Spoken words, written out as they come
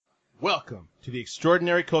Welcome to the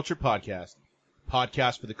Extraordinary Culture Podcast.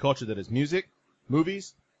 Podcast for the culture that is music,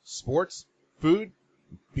 movies, sports, food,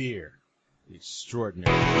 and beer. The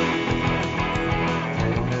Extraordinary.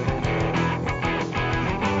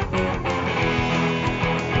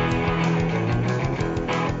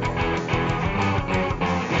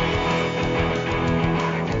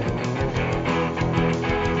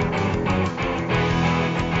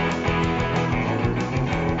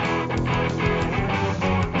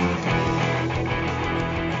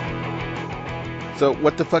 So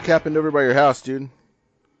what the fuck happened over by your house, dude?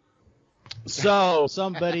 So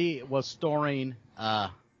somebody was storing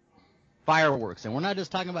fireworks, and we're not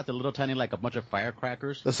just talking about the little tiny, like a bunch of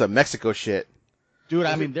firecrackers. That's some Mexico shit. Dude,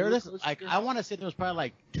 I mean, I want to say there was probably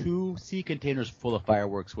like 2 sea containers full of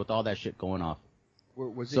fireworks with all that shit going off.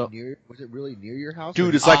 Was it really near your house?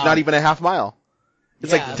 Dude, it's like not even a half mile.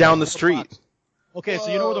 It's like down the street. Blocks. Okay,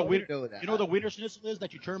 so you know where the Wiener Schnitzel is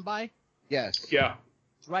that you turn by? Yes. Yeah.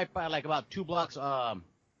 It's right by like about 2 blocks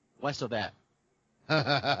west of that.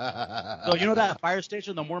 So you know that fire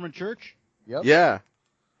station, the Mormon church? Yep. Yeah.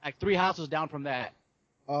 Like 3 houses down from that.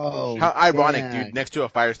 Oh. How ironic, dang. dude, next to a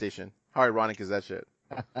fire station. How ironic is that shit?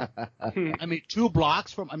 I mean, 2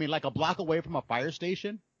 blocks from, like a block away from a fire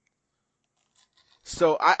station.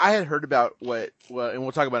 So I had heard about and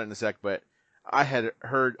we'll talk about it in a sec, but I had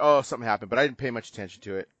heard, something happened, but I didn't pay much attention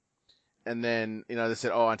to it. And then, they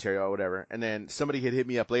said, Ontario, whatever. And then somebody had hit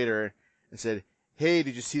me up later and said, hey,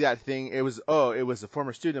 did you see that thing? It was a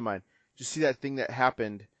former student of mine. Did you see that thing that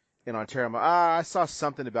happened in Ontario? I'm like, I saw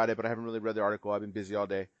something about it, but I haven't really read the article. I've been busy all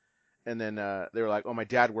day. And then they were like, my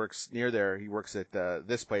dad works near there. He works at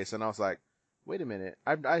this place. And I was like, wait a minute.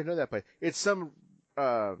 I know that place. It's some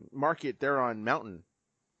market there on Mountain.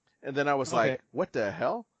 And then I was like, what the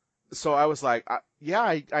hell? So I was like,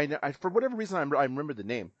 I for whatever reason, I remember the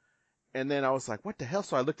name. And then I was like, what the hell?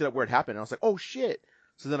 So I looked it up where it happened. And I was like, oh, shit.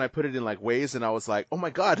 So then I put it in, like, Waze, and I was like, oh, my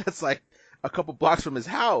God, that's, like, a couple blocks from his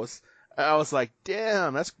house. And I was like,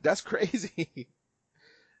 damn, that's crazy.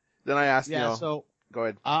 Then I asked, so, go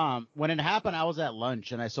ahead. When it happened, I was at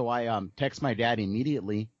lunch, and I text my dad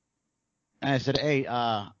immediately. And I said, hey,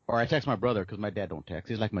 or I text my brother, because my dad don't text.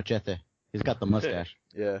 He's like Machete. He's got the mustache.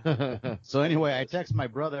 Yeah. So anyway, I text my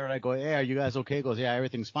brother, and I go, hey, are you guys okay? He goes, yeah,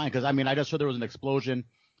 everything's fine. Because, I just heard there was an explosion.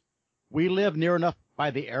 We live near enough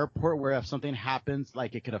by the airport where if something happens,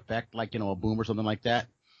 like it could affect, like, a boom or something like that.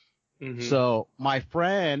 Mm-hmm. So my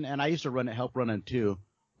friend, and I used to help run it too,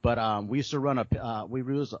 but we used to run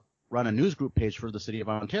a news group page for the city of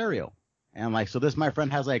Ontario. And like, so my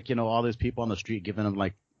friend has like, all these people on the street giving him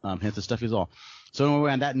like hints and stuff. He's all. So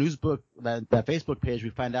anyway, on that that Facebook page, we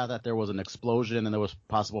find out that there was an explosion and there was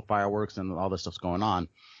possible fireworks and all this stuff's going on.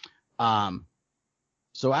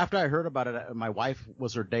 So after I heard about it, my wife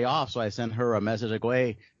was her day off, so I sent her a message. I go,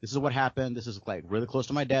 hey, this is what happened. This is like really close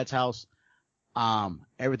to my dad's house.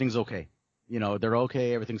 Everything's okay. They're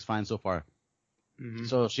okay. Everything's fine so far. Mm-hmm.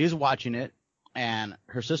 So she's watching it, and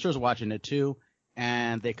her sister's watching it too.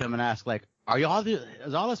 And they come and ask, like,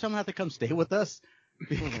 does all this family have to come stay with us?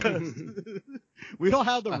 Because we don't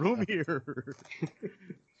have the room here.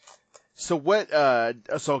 So what,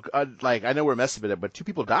 like, I know we're messing with it, but 2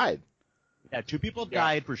 people died. Yeah, 2 people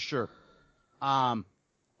died for sure. And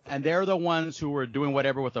they're the ones who were doing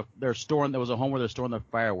whatever with their storing. There was a home where they're storing the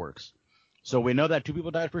fireworks. So we know that 2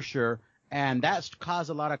 people died for sure. And that's caused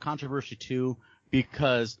a lot of controversy too,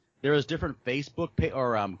 because there is different Facebook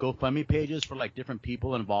or GoFundMe pages for like different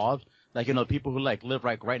people involved. Like, people who like live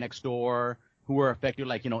right next door, who were affected,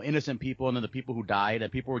 like, innocent people, and then the people who died,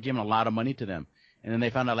 and people were giving a lot of money to them. And then they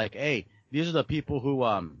found out like, hey, these are the people who,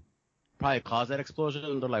 probably caused that explosion,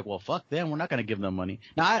 and they're like, well, fuck them, we're not going to give them money.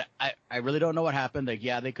 Now, I really don't know what happened. Like,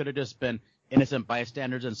 yeah, they could have just been innocent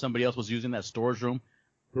bystanders and somebody else was using that storage room.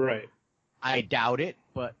 Right. I doubt it,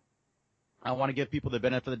 but I want to give people the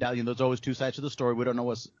benefit of the doubt. There's always 2 sides to the story. We don't know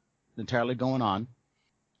what's entirely going on.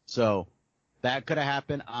 So that could have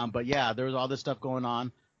happened. But yeah, there's all this stuff going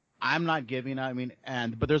on. I'm not giving,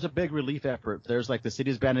 but there's a big relief effort. There's like the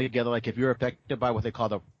city's banding together. Like if you're affected by what they call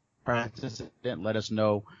the Francis incident, let us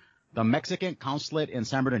know. The Mexican consulate in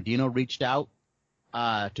San Bernardino reached out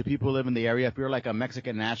to people who live in the area. If you're like a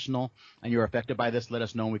Mexican national and you're affected by this, let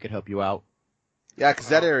us know and we could help you out. Yeah, because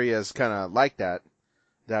that area is kind of like that.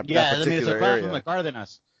 That particular it's across area. from the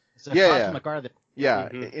Cardenas. It's Yeah, across yeah. from the Cardenas. Yeah,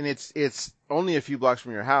 Mm-hmm. and it's only a few blocks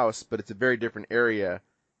from your house, but it's a very different area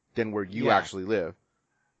than where you actually live.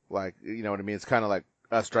 Like, you know what I mean? It's kind of like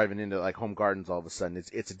us driving into like Home Gardens all of a sudden.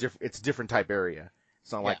 It's a different type area.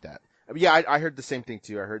 It's not like that. Yeah, I heard the same thing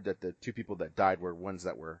too. I heard that the 2 people that died were ones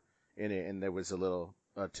that were in it, and there was a little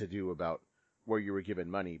to do about where you were given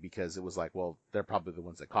money because it was like, well, they're probably the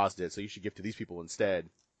ones that caused it, so you should give to these people instead,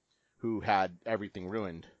 who had everything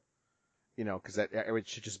ruined. You know, because that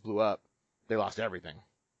shit just blew up. They lost everything.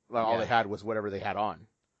 Like, all they had was whatever they had on.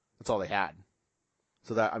 That's all they had.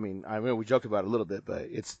 So that, I mean, we joked about it a little bit, but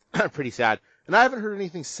it's pretty sad. And I haven't heard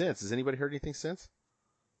anything since. Has anybody heard anything since?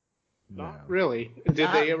 Not really. Did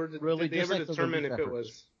they ever determine if it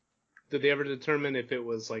was? Did they ever determine if it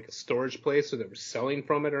was like a storage place or they were selling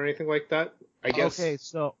from it or anything like that? I guess. Okay,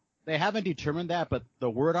 so they haven't determined that, but the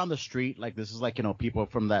word on the street, like this is like, you know, people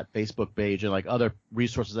from that Facebook page and like other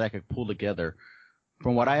resources that I could pull together.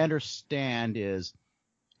 From what I understand is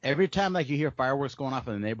every time like you hear fireworks going off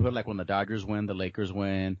in the neighborhood, like when the Dodgers win, the Lakers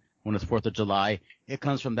win, when it's 4th of July, it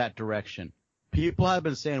comes from that direction. People have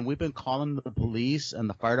been saying we've been calling the police and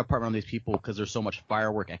the fire department on these people because there's so much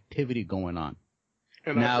firework activity going on.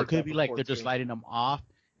 And now it could be like they're just lighting them off.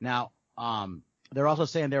 Now, they're also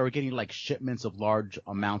saying they were getting like shipments of large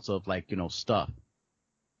amounts of like, you know, stuff.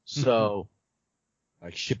 So,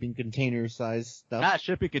 Like shipping container size stuff? not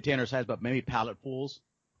shipping container size, but maybe palletfuls.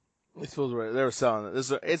 These fools they were selling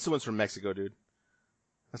it. It's the ones from Mexico, dude.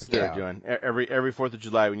 That's what they're doing. Every 4th of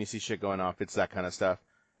July when you see shit going off, it's that kind of stuff.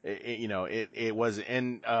 It was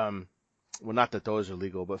in, well, not that those are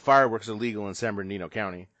legal, but fireworks are legal in San Bernardino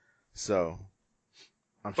County. So,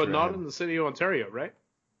 I'm sure. But not in the city of Ontario, right?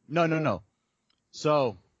 No.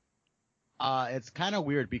 So, it's kind of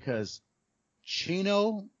weird because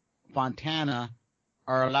Chino, Fontana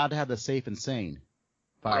are allowed to have the safe and sane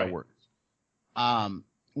fireworks. Right.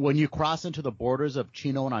 When you cross into the borders of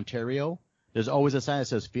Chino and Ontario, there's always a sign that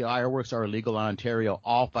says fireworks are illegal in Ontario.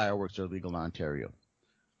 All fireworks are illegal in Ontario.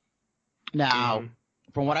 Now,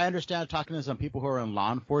 from what I understand, talking to some people who are in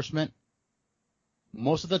law enforcement,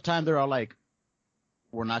 most of the time they're all like,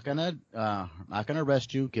 we're not gonna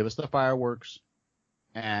arrest you. Give us the fireworks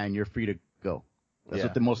and you're free to go. That's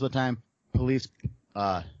what most of the time police,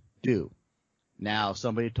 do. Now,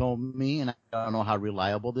 somebody told me, and I don't know how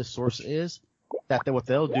reliable this source is, that what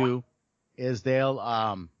they'll do is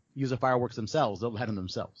they'll, use the fireworks themselves. They'll light them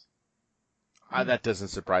themselves. That doesn't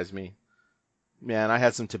surprise me. Man, I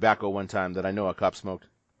had some tobacco one time that I know a cop smoked.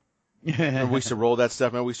 Remember we used to roll that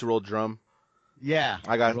stuff, man. We used to roll drum. Yeah.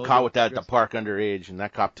 I got caught with that at the park underage, and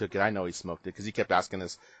that cop took it. I know he smoked it because he kept asking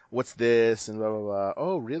us, "What's this?" and blah blah blah.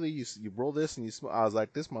 Oh, really? You roll this and you smoke? I was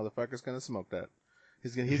like, "This motherfucker's gonna smoke that."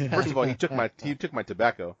 He's first of all, he took my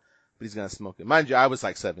tobacco, but he's gonna smoke it. Mind you, I was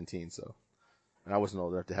like 17, so, and I wasn't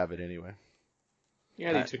old enough to have it anyway.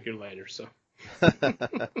 Yeah, he took your lighter, so.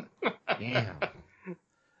 Damn.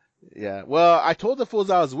 Yeah. Well, I told the fools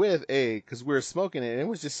I was with, because we were smoking it, and it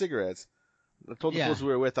was just cigarettes. I told the fools we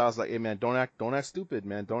were with, I was like, "Hey, man, don't act stupid,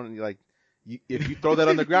 man. Don't if you throw that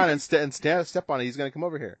on the ground and step on it, he's gonna come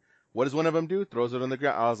over here." What does one of them do? Throws it on the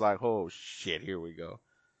ground. I was like, "Oh shit, here we go."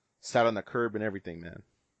 Sat on the curb and everything, man.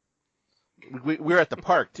 We were at the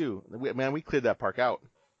park too. We cleared that park out.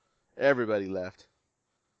 Everybody left.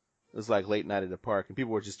 It was like late night at the park, and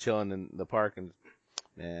people were just chilling in the park, and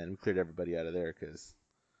man, we cleared everybody out of there because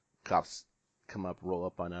cops come up, roll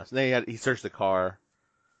up on us. And he searched the car.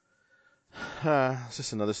 It's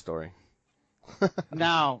just another story.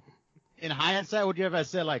 Now, in hindsight, would you have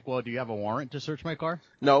said like, well, do you have a warrant to search my car?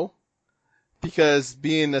 No, because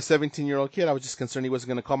being a 17-year-old kid, I was just concerned he wasn't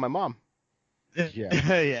going to call my mom.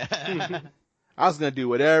 Yeah. I was going to do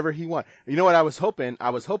whatever he wanted. You know what I was hoping?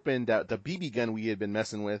 I was hoping that the BB gun we had been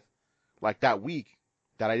messing with, like that week,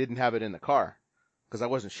 that I didn't have it in the car. Because I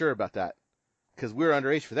wasn't sure about that. Because we were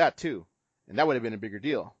underage for that, too. And that would have been a bigger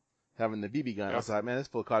deal, having the BB gun. Yeah. I was like, man, this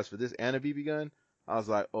fool caught us for this and a BB gun. I was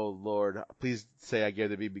like, oh, Lord, please say I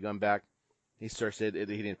gave the BB gun back. He searched it. He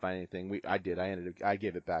didn't find anything. I did. I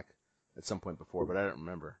gave it back at some point before, but I don't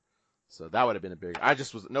remember. So that would have been a big. I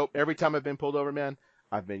just was nope. Every time I've been pulled over, man,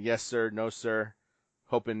 I've been yes sir, no sir,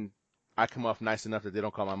 hoping I come off nice enough that they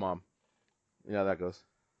don't call my mom. You know how that goes.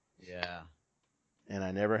 Yeah. And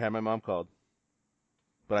I never had my mom called,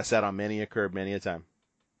 but I sat on many a curb, many a time.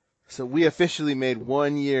 So we officially made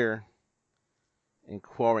 1 year in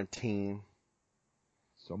quarantine.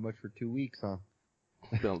 So much for 2 weeks, huh?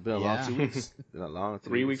 Been a long 2 weeks. Been a long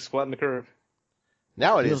 3 weeks flattening the curve.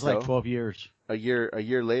 Now it feels is like though. 12 years. A year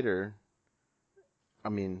later, I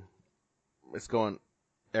mean, it's going,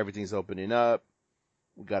 everything's opening up.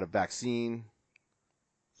 We got a vaccine.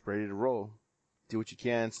 It's ready to roll. Do what you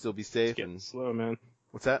can, still be safe. It's getting slow, man.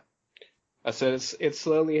 What's that? I said it's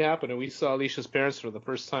slowly happening. We saw Alicia's parents for the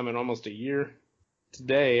first time in almost a year.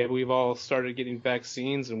 Today, we've all started getting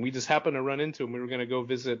vaccines, and we just happened to run into him. We were going to go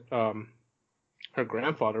visit her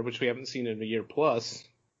grandfather, which we haven't seen in a year plus,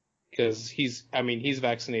 because he's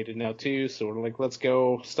vaccinated now too. So we're like, let's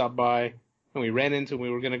go stop by. And we ran into and we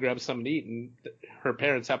were going to grab something to eat, and her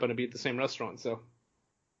parents happened to be at the same restaurant. So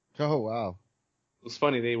Oh wow. it was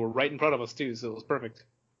funny. They were right in front of us, too, so it was perfect.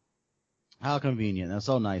 How convenient. That's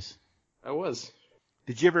so nice. I was.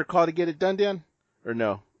 Did you ever call to get it done, Dan? Or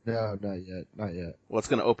no? No, not yet. Not yet. Well, it's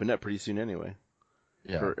going to open up pretty soon anyway.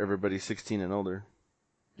 Yeah. For everybody 16 and older.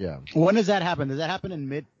 Yeah. When does that happen? Does that happen in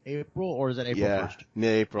mid-April or is it April 1st?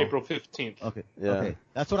 Mid-April. April 15th. Okay. Yeah. Okay.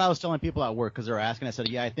 That's what I was telling people at work because they were asking. I said,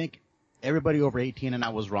 yeah, I think everybody over 18, and I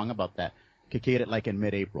was wrong about that, could get it like in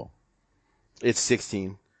mid-April. It's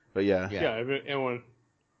 16, but yeah. Yeah, everyone.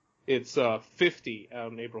 It's 50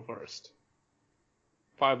 on April 1st.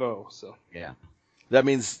 50, so. Yeah. That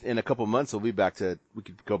means in a couple months we could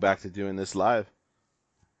go back to doing this live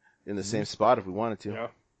in the same spot if we wanted to.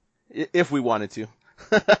 Yeah. If we wanted to.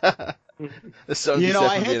 You know,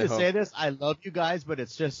 I hate to say this, I love you guys, but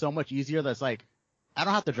it's just so much easier. That's like, I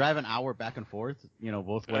don't have to drive an hour back and forth,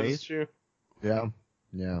 both That's ways. true. Yeah.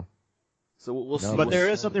 Yeah. So we'll see. But there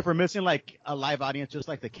is something for missing, like a live audience, just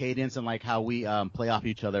like the cadence and like how we play off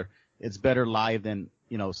each other. It's better live than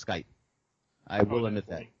Skype. I will admit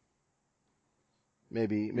that.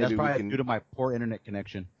 Maybe That's we probably can. due to my poor internet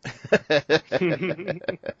connection.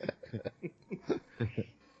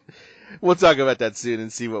 We'll talk about that soon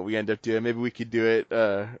and see what we end up doing. Maybe we could do it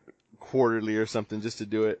quarterly or something just to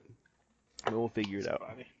do it. And we'll figure it out.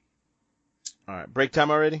 All right, break time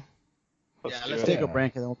already? Let's take a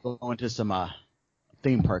break and then we'll go into some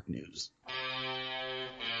theme park news.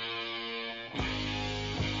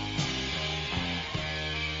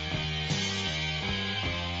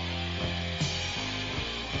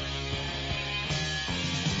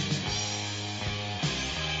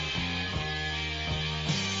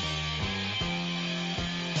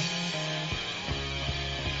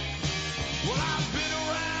 Well, I've been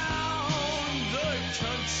around the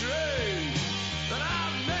country and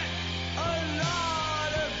I've met a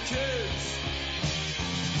lot of kids.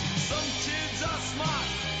 Some kids are smart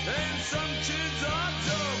and some kids are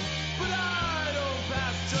dumb, but I don't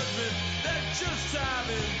pass judgment, they're just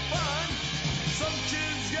having fun. Some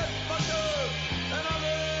kids get fucked up and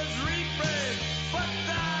others refrain, but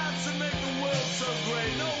that's what make the world so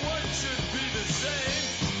great. No one should be the same.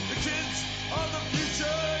 The kids are the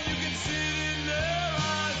future, you can see it in their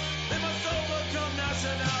eyes. They must overcome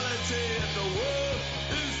nationality if the world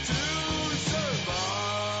is to survive.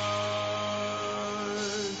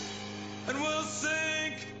 And we'll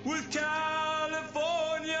sink with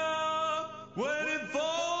California when it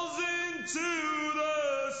falls into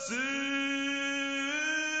the sea.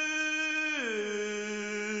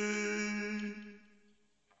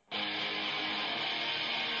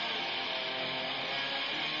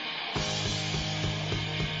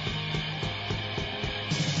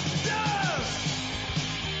 Yeah!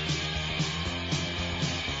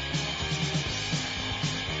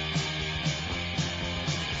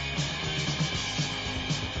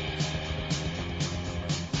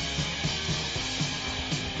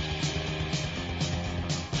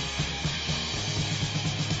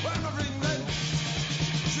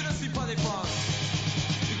 Je ne suis pas des France.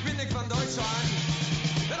 Ich bin nicht von Deutschland.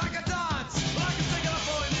 But I can dance like it's in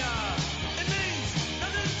California. It means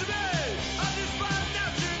nothing to me. I just find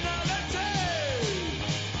nationality.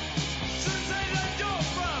 Shouldn't say that you're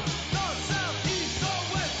from north, south, east, or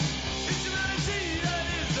west. It's humanity that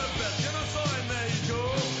is the best. Yo no soy Mexico,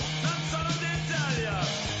 non sono d'Italia.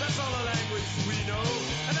 That's all the language we know.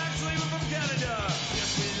 And actually we're from Canada.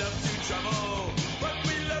 Yes, we love to travel, but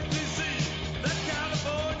we love to see that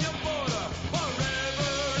California border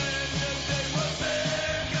forever and a day. We'll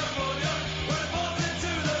sing California when it falls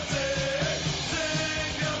into the sea. Sing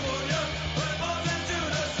California when it falls into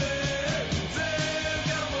the sea. Sing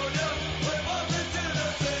California when it falls into the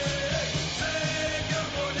sea. Sing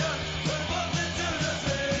California when it falls into the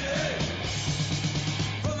sea.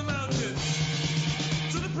 From the mountains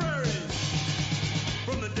to the prairies,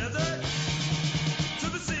 from the desert to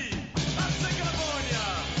the sea. I say California.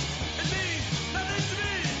 It means nothing to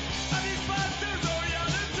me. I need my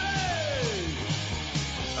territoriality.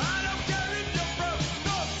 I don't care if you're from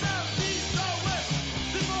north, south, east, or west.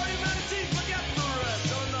 Before humanity, forget the rest.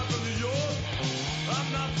 I'm not from New York. I'm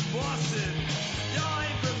not from Boston. Y'all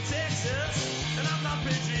ain't from Texas. And I'm not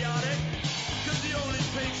patriotic. Cause the only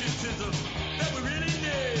patriotism that we really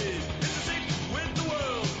need is to sing with the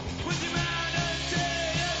world, with humanity.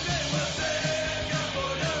 And they will sing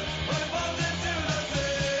California when it falls into the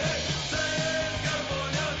sea. Sing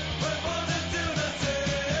California when it falls into the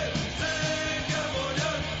sea. Sing California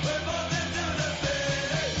when it falls into the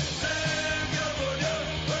sea. Sing California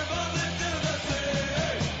when it falls into the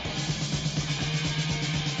sea.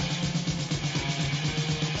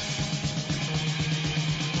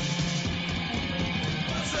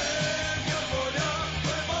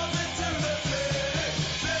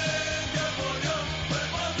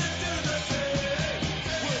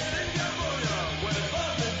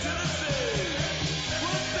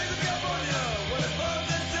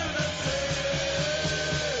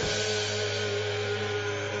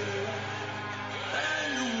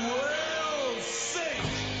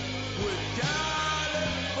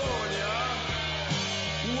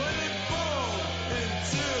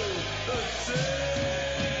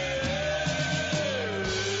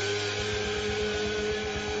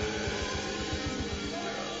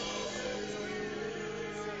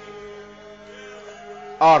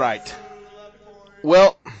 All right.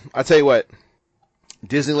 Well, I'll tell you what.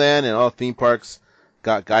 Disneyland and all theme parks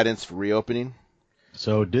got guidance for reopening,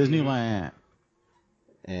 So Disneyland.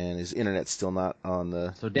 and his internet's still not on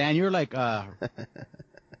the. So Dan, you're like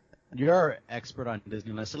you're expert on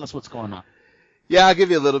Disneyland. So tell us what's going on. Yeah, I'll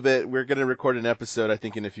give you a little bit. We're going to record an episode, I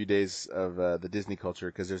think, in a few days of the Disney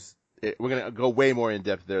culture because we're going to go way more in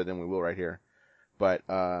depth there than we will right here. But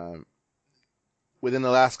within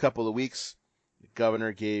the last couple of weeks, the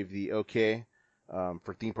governor gave the okay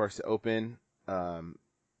for theme parks to open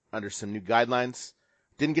under some new guidelines.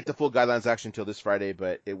 Didn't get the full guidelines actually until this Friday,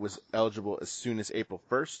 but it was eligible as soon as April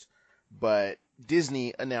 1st. But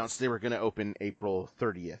Disney announced they were going to open April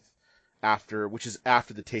 30th, which is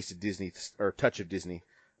after the Taste of Disney or Touch of Disney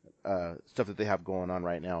stuff that they have going on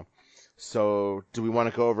right now. So, do we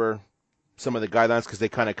want to go over some of the guidelines because they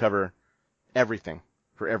kind of cover everything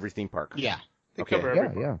for every theme park? Yeah. They Okay. cover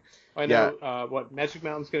every Yeah, park. yeah. I know what Magic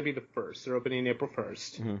Mountain's going to be the first. They're opening April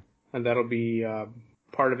 1st, Mhm. and that'll be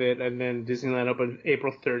part of it. And then Disneyland opened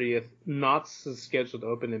April 30th. Knott's is scheduled to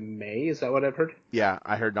open in May. Is that what I've heard? Yeah,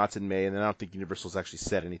 I heard Knott's in May, and then I don't think Universal's actually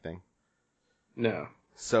said anything. No.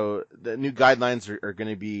 So the new guidelines are going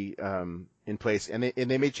to be in place, and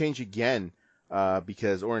they may change again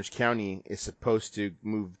because Orange County is supposed to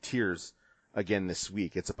move tiers again this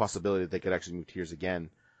week. It's a possibility that they could actually move tiers again.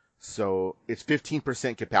 So it's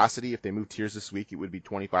 15% capacity. If they move tiers this week, it would be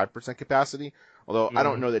 25% capacity. Although I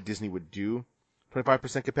don't know that Disney would do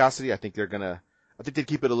 25% capacity. I think they'd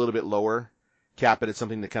keep it a little bit lower, cap it at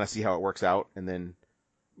something to kind of see how it works out, and then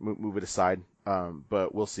move it aside.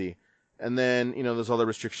 But we'll see. And then, there's all the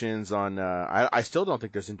restrictions on, I still don't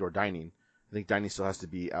think there's indoor dining. I think dining still has to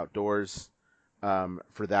be outdoors.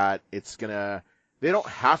 For that, they don't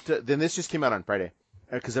have to, then this just came out on Friday,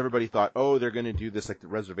 because everybody thought, they're going to do this like the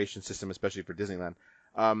reservation system, especially for Disneyland.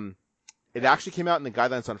 It actually came out in the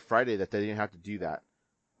guidelines on Friday that they didn't have to do that.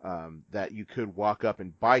 That you could walk up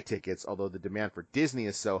and buy tickets, although the demand for Disney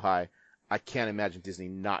is so high, I can't imagine Disney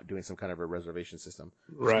not doing some kind of a reservation system.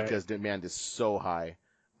 Right. Because demand is so high.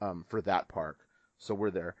 For that park. So we're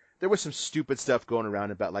there. There was some stupid stuff going around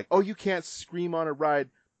about like, you can't scream on a ride.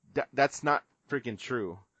 That's not freaking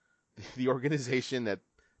true. The organization that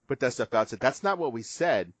put that stuff out said that's not what we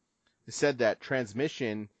said. It said that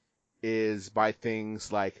transmission is by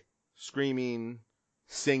things like screaming,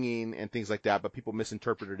 singing, and things like that, but people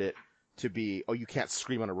misinterpreted it to be, you can't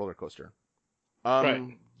scream on a roller coaster.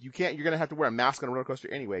 Right. You can't. You're gonna have to wear a mask on a roller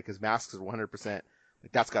coaster anyway because masks are 100%.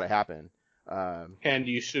 Like that's got to happen. And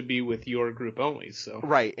you should be with your group only, so.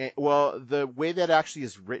 Right. Well, the way that actually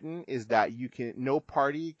is written is that no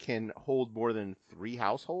party can hold more than 3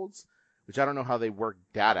 households, which I don't know how they work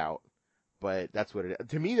that out, but that's what it is.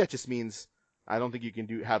 To me, that just means I don't think you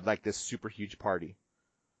can have like this super huge party.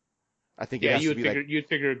 I think it has to be you'd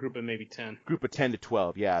figure a group of maybe 10. Group of 10 to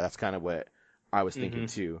 12. Yeah, that's kind of what I was thinking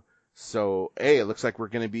too. So, it looks like we're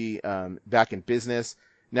going to be back in business.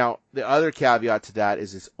 Now, the other caveat to that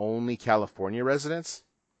is it's only California residents.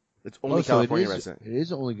 It's only California residents. It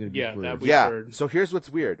is only going to be Yeah, for that we Yeah. heard. So here's what's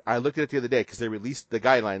weird. I looked at it the other day because they released the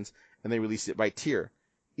guidelines and they released it by tier.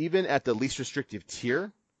 Even at the least restrictive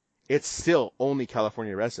tier, it's still only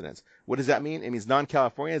California residents. What does that mean? It means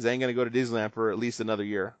non-Californians ain't going to go to Disneyland for at least another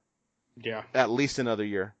year. Yeah. At least another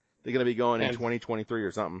year. They're going to be going in And- 2023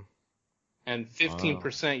 or something. And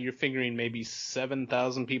 15%, you're figuring maybe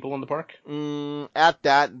 7,000 people in the park? At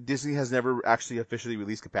that, Disney has never actually officially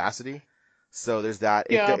released capacity. So there's that.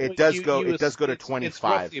 Yeah, It but does you- go. you It does go to it's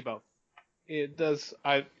 25.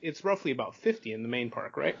 It's roughly about 50 in the main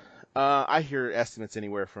park, right? I hear estimates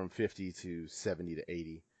anywhere from 50 to 70 to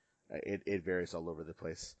 80. It varies all over the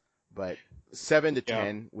place, but 7 to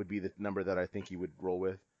 10 would be the number that I think you would roll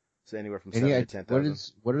with. So anywhere from 7 to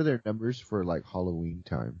 10,000. What are their numbers for like Halloween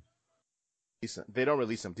time? They don't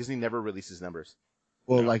release them. Disney never releases numbers.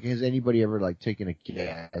 Well, like, has anybody ever like taken a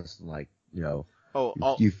guess and like, All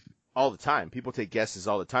the time. People take guesses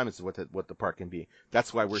all the time as to what the park can be.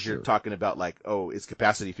 That's why we're here talking about like, is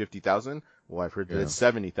capacity 50,000? Well, I've heard that it's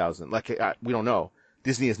 70,000. Like, we don't know.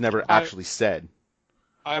 Disney has never actually said.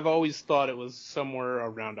 I've always thought it was somewhere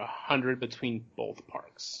around 100 between both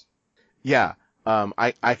parks. Yeah.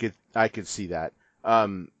 I could see that.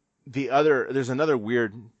 There's another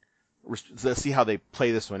weird. Let's see how they play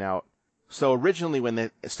this one out. So originally, when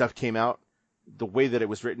the stuff came out, the way that it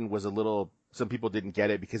was written was some people didn't get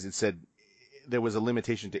it because it said there was a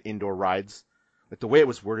limitation to indoor rides. Like the way it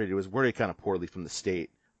was worded kind of poorly from the state.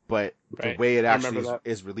 But the way it actually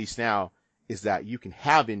is released now is that you can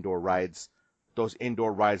have indoor rides. Those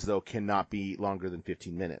indoor rides, though, cannot be longer than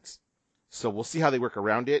 15 minutes. So we'll see how they work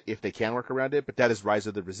around it, if they can work around it. But that is Rise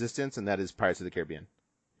of the Resistance, and that is Pirates of the Caribbean.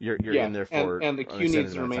 You're in there for and the an queue extended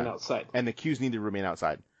needs to amount of remain time. outside. And the queues need to remain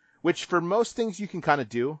outside, which for most things you can kind of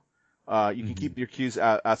do. You can keep your queues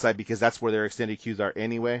outside because that's where their extended queues are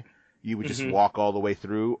anyway. You would just walk all the way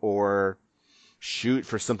through, or shoot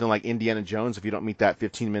for something like Indiana Jones. If you don't meet that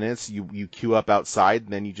 15 minutes, you queue up outside,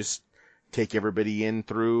 and then you just take everybody in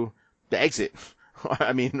through the exit.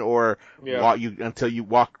 I mean, or walk until you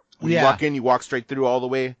walk. When you walk in, you walk straight through all the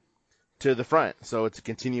way to the front. So it's a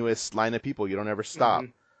continuous line of people. You don't ever stop.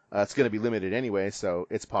 It's going to be limited anyway, so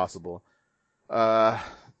it's possible.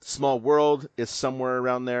 Small World is somewhere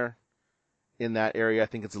around there in that area. I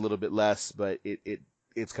think it's a little bit less, but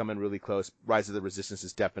it's coming really close. Rise of the Resistance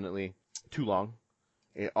is definitely too long.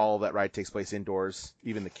 All that ride takes place indoors.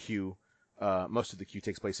 Even the queue, most of the queue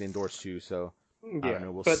takes place indoors too. So I don't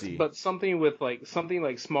know. We'll see. But something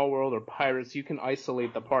like Small World or Pirates, you can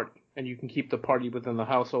isolate the party and you can keep the party within the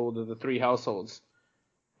household of the 3 households,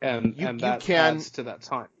 and that adds to that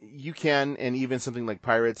time. You can, and even something like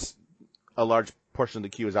Pirates, a large portion of the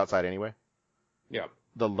queue is outside anyway. Yeah.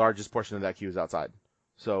 The largest portion of that queue is outside.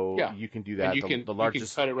 So you can do that. And you can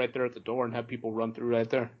cut it right there at the door and have people run through right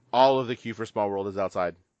there. All of the queue for Small World is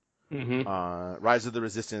outside. Mm-hmm. Rise of the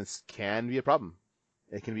Resistance can be a problem.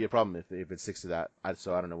 It can be a problem if it sticks to that.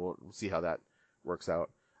 So I don't know. We'll see how that works out.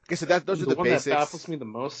 I guess those are the basics.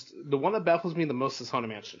 The one that baffles me the most is Haunted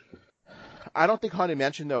Mansion. I don't think Haunted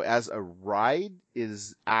Mansion though, as a ride,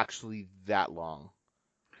 is actually that long.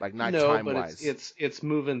 Like not time wise. It's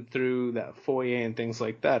moving through that foyer and things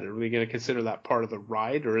like that. Are we going to consider that part of the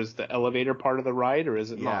ride, or is the elevator part of the ride, or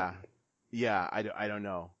is it not? Yeah, I don't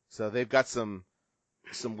know. So they've got some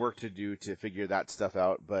work to do to figure that stuff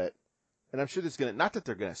out, and I'm sure there's not that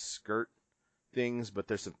they're gonna skirt things, but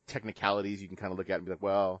there's some technicalities you can kind of look at and be like,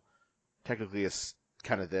 well, technically it's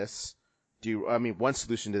kind of this. One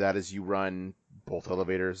solution to that is you run both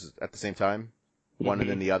elevators at the same time. One and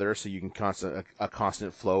then the other, so you can a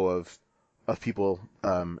constant flow of people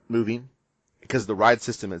moving, because the ride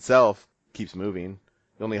system itself keeps moving.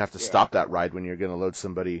 You only have to stop that ride when you're going to load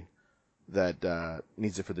somebody that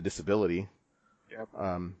needs it for the disability. Yep.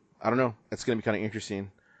 I don't know. It's going to be kind of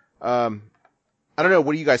interesting. I don't know.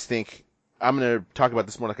 What do you guys think? I'm going to talk about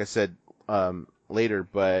this more, like I said, later,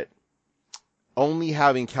 but only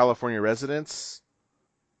having California residents,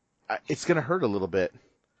 it's going to hurt a little bit.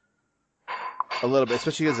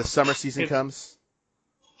 Especially as the summer season comes.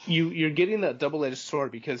 You're getting that double-edged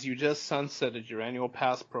sword because you just sunsetted your annual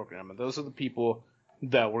pass program, and those are the people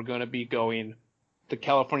that were going to be going. The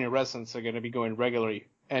California residents are going to be going regularly,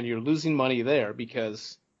 and you're losing money there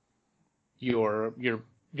because you're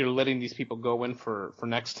letting these people go in for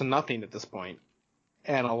next to nothing at this point,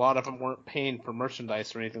 and a lot of them weren't paying for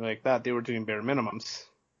merchandise or anything like that. They were doing bare minimums,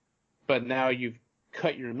 but now you've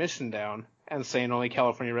cut your admission down and saying only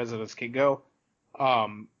California residents can go.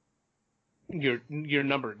 Your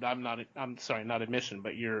number, not admission,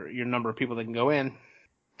 but your number of people that can go in,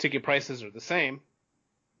 ticket prices are the same.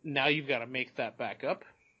 Now you've got to make that back up.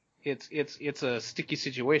 It's a sticky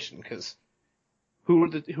situation because who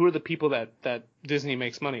are the people that Disney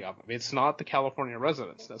makes money off of? It's not the California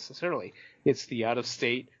residents necessarily. It's the out of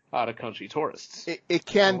state, out of country tourists. It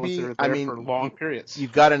can be. For long periods.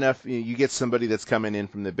 You've got enough. You get somebody that's coming in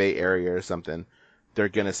from the Bay Area or something. They're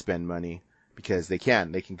gonna spend money. Because they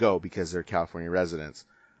can go because they're California residents.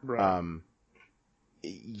 Right.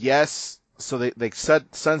 Yes, so they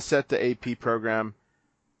sunset the AP program,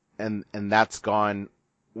 and that's gone.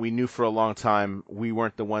 We knew for a long time we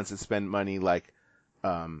weren't the ones that spend money like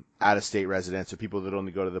out-of-state residents or people that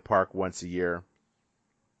only go to the park once a year.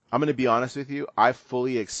 I'm going to be honest with you. I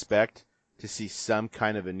fully expect to see some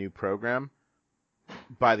kind of a new program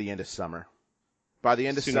by the end of summer. By the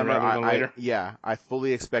end of summer, I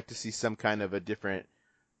fully expect to see some kind of a different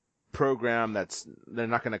program they're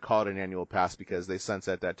not going to call it an annual pass because they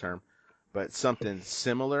sunset that term, but something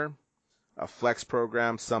similar, a flex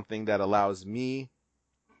program, something that allows me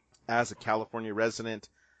as a California resident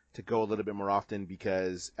to go a little bit more often,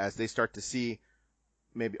 because as they start to see,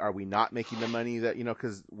 maybe are we not making the money that,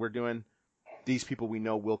 because we're doing, these people we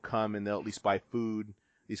know will come and they'll at least buy food,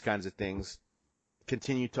 these kinds of things,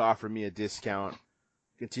 continue to offer me a discount,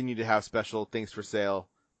 continue to have special things for sale.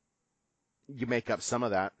 You make up some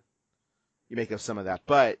of that.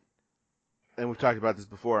 But, and we've talked about this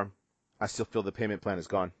before, I still feel the payment plan is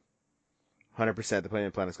gone. 100% the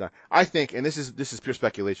payment plan is gone. I think, and this is pure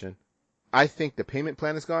speculation, I think the payment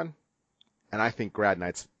plan is gone, and I think grad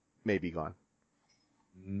nights may be gone.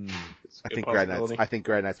 I think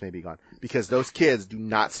grad nights may be gone. Because those kids do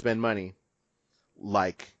not spend money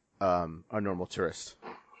like a normal tourist.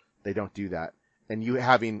 They don't do that. And you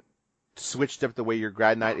having switched up the way your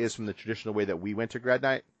grad night is from the traditional way that we went to grad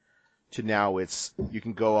night, to now you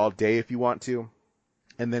can go all day if you want to,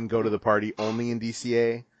 and then go to the party only in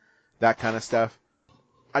DCA, that kind of stuff.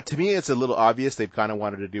 To me, it's a little obvious they've kind of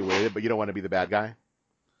wanted to do away with it, but you don't want to be the bad guy.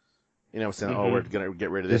 You know, saying, oh, we're going to get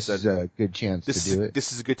rid of this. This is a good chance to do it.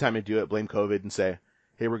 This is a good time to do it. Blame COVID and say,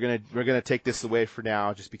 hey, we're gonna take this away for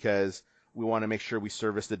now just because we want to make sure we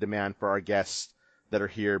service the demand for our guests that are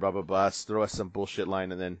here, blah, blah, blah. Throw us some bullshit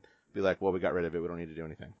line and then be like, well, we got rid of it. We don't need to do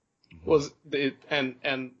anything.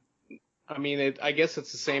 I mean, I guess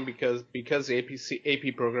it's the same because the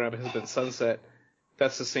AP program has been sunset.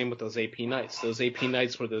 That's the same with those AP nights. Those AP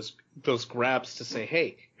nights were those grabs to say,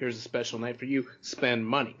 hey, here's a special night for you. Spend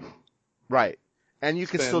money. Right. And you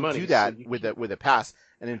can still do that with a pass.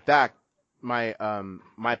 And in fact,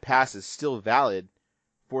 my pass is still valid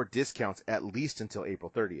for discounts at least until April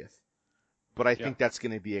 30th. But I think that's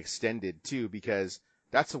going to be extended too, because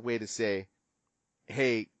that's a way to say,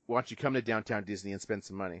 hey, why don't you come to Downtown Disney and spend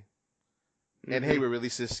some money? And hey, we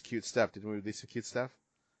released this cute stuff. Didn't we release some cute stuff?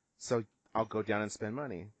 So I'll go down and spend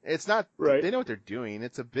money. It's not right. They know what they're doing.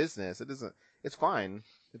 It's a business. It's fine.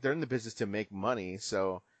 They're in the business to make money.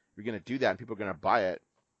 So if you're going to do that and people are going to buy it,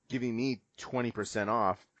 giving me 20%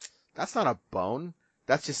 off, that's not a bone.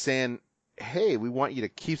 That's just saying, hey, we want you to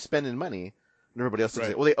keep spending money. And everybody else is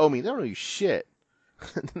like, well, they owe me. They don't owe you shit.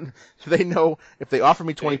 They know if they offer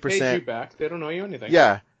me 20%. They paid you back. They don't owe you anything.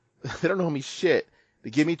 Yeah. They don't owe me shit. They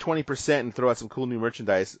give me 20% and throw out some cool new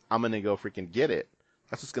merchandise, I'm going to go freaking get it.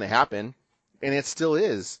 That's what's going to happen. And it still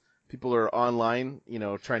is. People are online,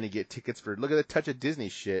 trying to get tickets for, look at the Touch of Disney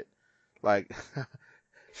shit. Like,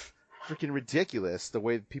 freaking ridiculous the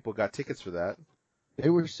way people got tickets for that. It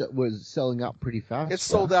was selling out pretty fast. It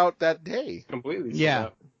sold out that day. Completely. Yeah.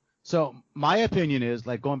 So my opinion is,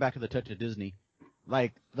 like, going back to the Touch of Disney,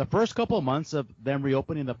 like, the first couple of months of them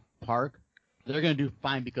reopening the park, they're going to do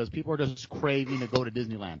fine because people are just craving to go to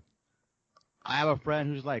Disneyland. I have a friend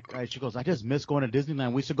who's like, she goes, I just miss going to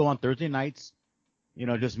Disneyland. We used to go on Thursday nights.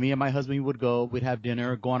 Just me and my husband would go. We'd have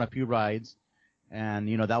dinner, go on a few rides. And,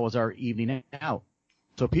 that was our evening out.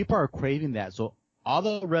 So people are craving that. So all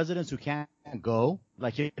the residents who can't go,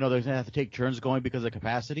 like, they're going to have to take turns going because of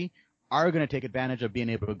capacity, are going to take advantage of being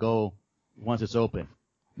able to go once it's open.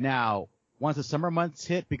 Now, once the summer months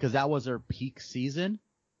hit, because that was their peak season,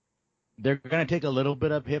 they're going to take a little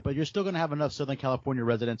bit of hit, but you're still going to have enough Southern California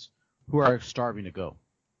residents who are starving to go.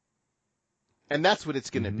 And that's what it's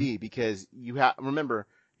going to be, because remember,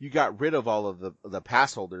 you got rid of all of the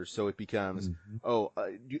pass holders, so it becomes,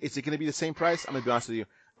 is it going to be the same price? I'm going to be honest with you.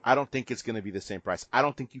 I don't think it's going to be the same price. I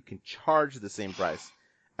don't think you can charge the same price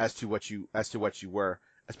as to what you were,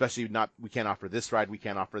 especially we can't offer this ride, we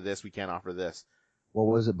can't offer this, we can't offer this. What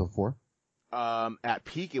was it before? At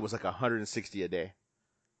peak, it was like $160 a day.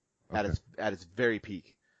 Okay. At its very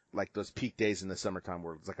peak, like those peak days in the summertime,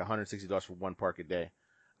 where it's like $160 for one park a day.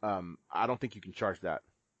 I don't think you can charge that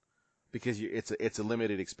because it's a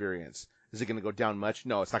limited experience. Is it going to go down much?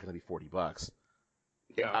 No, it's not going to be $40.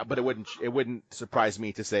 Yeah, but it wouldn't surprise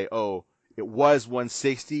me to say, oh, it was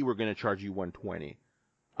 $160. We're going to charge you $120.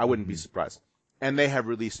 I wouldn't be surprised. And they have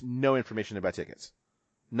released no information about tickets,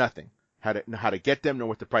 nothing. How to get them, nor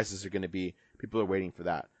what the prices are going to be. People are waiting for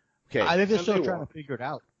that. Okay, I think they're still trying to figure it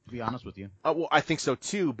out. To be honest with you. Well, I think so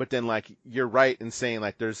too. But then, like, you're right in saying,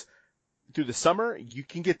 like, through the summer, you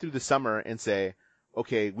can get through the summer and say,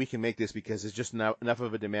 okay, we can make this because there's just enough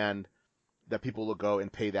of a demand that people will go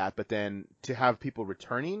and pay that. But then to have people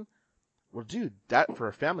returning, well, dude, that for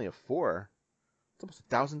a family of 4, it's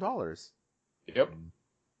almost $1,000. Yep.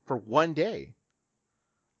 For one day.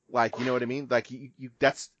 Like, you know what I mean? Like,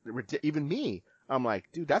 that's even me. I'm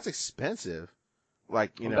like, dude, that's expensive.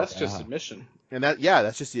 Like, that's just admission. And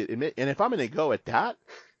that's just the admit. And if I'm going to go at that,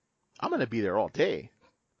 I'm going to be there all day.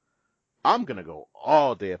 I'm going to go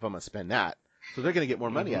all day if I'm going to spend that. So they're going to get more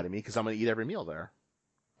money out of me because I'm going to eat every meal there.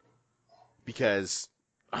 Because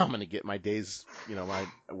I'm going to get my days, my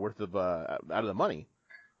worth of, out of the money.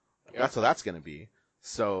 Yep. That's how that's going to be.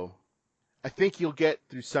 So I think you'll get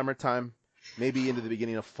through summertime, maybe into the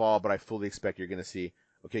beginning of fall, but I fully expect you're going to see,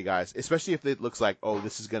 okay, guys, especially if it looks like, oh,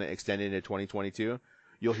 this is going to extend into 2022,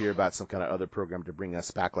 you'll hear about some kind of other program to bring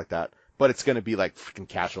us back like that. But it's going to be like freaking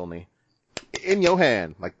cash only. In your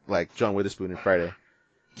hand, like John Witherspoon in Friday.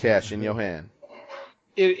 Cash in your hand.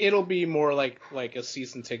 It'll be more like a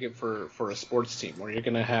season ticket for a sports team where you're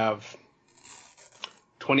going to have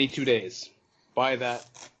 22 days. Buy that.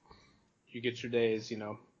 You get your days,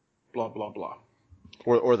 blah, blah, blah.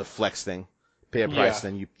 Or the flex thing. Pay a price,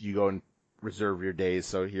 then you go and reserve your days,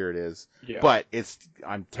 so here it is. Yeah. But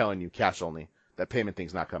I'm telling you, cash only. That payment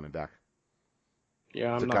thing's not coming back.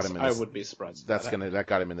 Yeah, I would be surprised. That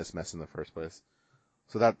got him in this mess in the first place.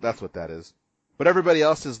 So that's what that is. But everybody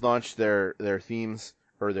else has launched their themes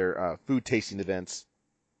or their food tasting events.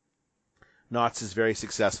 Knott's is very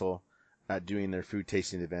successful at doing their food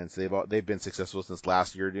tasting events. They've been successful since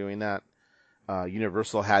last year doing that.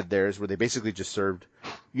 Universal had theirs where they basically just served.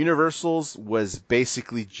 Universal's was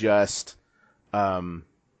basically just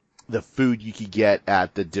the food you could get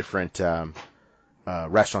at the different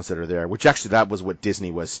restaurants that are there. Which actually that was what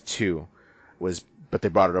Disney was too. But they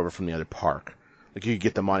brought it over from the other park. Like you could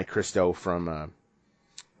get the Monte Cristo from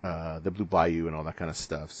the Blue Bayou and all that kind of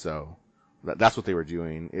stuff. So that's what they were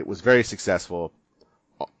doing. It was very successful.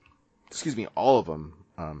 Excuse me, all of them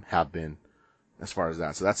have been as far as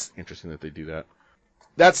that. So that's interesting that they do that.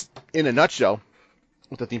 That's in a nutshell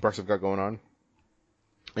what the theme parks have got going on.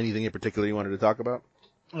 Anything in particular you wanted to talk about?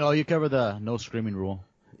 Oh, you cover the no screaming rule.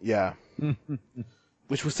 Yeah. That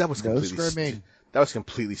was No completely screaming. that was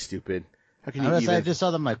completely stupid. How can you Honestly, even? I just saw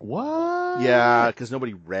them like, what? Yeah, because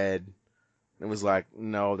nobody read. It was like,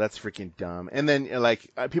 no, that's freaking dumb. And then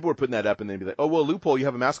people were putting that up, and they'd be like, oh well, loophole, you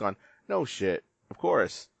have a mask on. No shit, of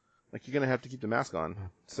course. Like you're gonna have to keep the mask on.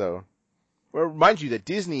 So, well, remind you that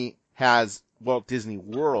Disney has Walt Disney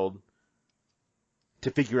World to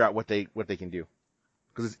figure out what they can do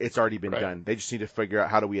because it's already been done. They just need to figure out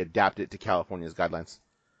how do we adapt it to California's guidelines.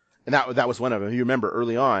 And that was one of them. You remember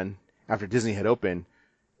early on, after Disney had opened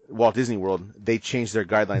Walt Disney World, they changed their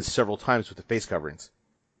guidelines several times with the face coverings.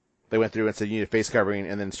 They went through and said you need a face covering,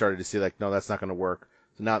 and then started to see like, no, that's not going to work.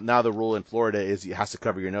 So now the rule in Florida is you have to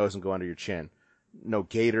cover your nose and go under your chin. No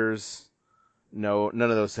gaiters, none of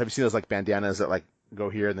those. Have you seen those like bandanas that like go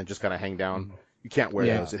here and then just kind of hang down? You can't wear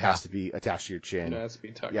those. It has to be attached to your chin. It has to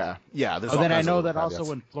be tucked. Yeah. There's Oh, all then I kinds of know little that also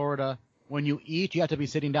caveats. in Florida, when you eat, you have to be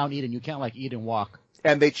sitting down eating. You can't like eat and walk.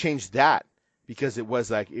 And they changed that because it was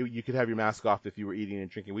like you could have your mask off if you were eating and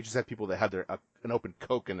drinking. We just had people that had an open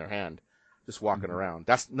Coke in their hand, just walking around.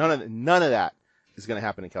 That's none of that is going to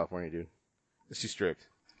happen in California, dude. It's too strict.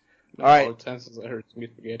 No, All right. all utensils that hurts me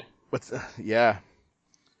forget. Yeah.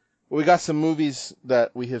 Well, we got some movies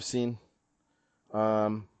that we have seen.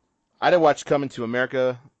 I didn't watch Coming to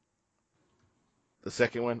America, the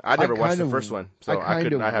second one. I never watched the first one, so I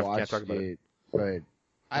can't talk about it. But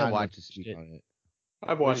I not watched to speak it. on it.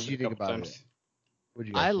 I've What watched did you it a think couple about times. it? What did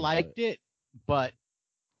you guys I think about liked it, but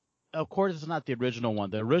of course it's not the original one.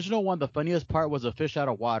 The original one, the funniest part was a fish out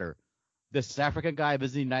of water. This African guy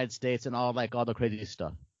visiting the United States and all the crazy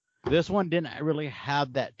stuff. This one didn't really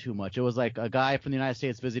have that too much. It was like a guy from the United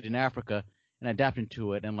States visiting Africa and adapting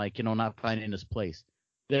to it and not finding his place.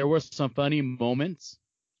 There were some funny moments,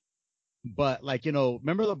 but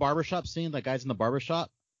remember the barbershop scene, the guys in the barbershop?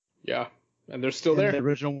 Yeah, and they're still In there. the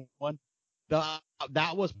original one.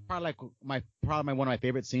 That was probably one of my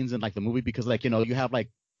favorite scenes in the movie because you have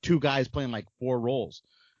two guys playing four roles.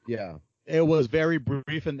 it? Yeah. It was very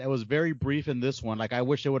brief and it was very brief in this one. I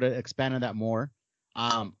wish they would have expanded that more.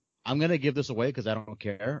 I'm gonna give this away because I don't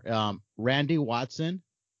care. Randy Watson,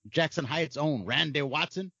 Jackson Heights' own Randy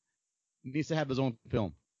Watson, needs to have his own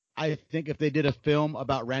film. I think if they did a film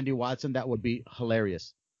about Randy Watson, that would be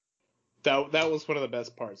hilarious. That was one of the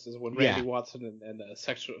best parts is when Randy Watson and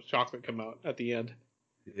Sexual Chocolate come out at the end.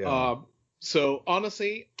 Yeah. So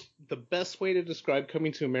honestly, the best way to describe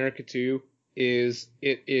Coming to America 2 is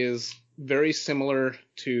it is very similar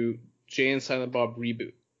to Jay and Silent Bob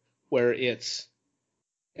Reboot, where it's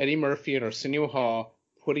Eddie Murphy and Arsenio Hall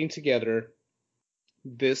putting together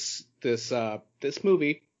this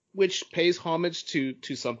movie, which pays homage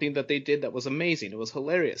to something that they did that was amazing. It was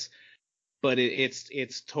hilarious. But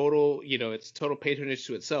it's total, it's total patronage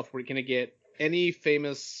to itself. We're gonna get any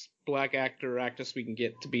famous black actor or actress we can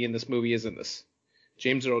get to be in this movie is in this.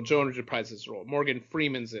 James Earl Jones reprises his role. Morgan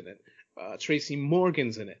Freeman's in it. Tracy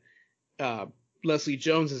Morgan's in it. Leslie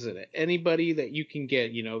Jones is in it. Anybody that you can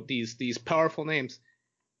get, these powerful names,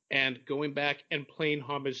 and going back and paying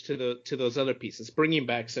homage to those other pieces, bringing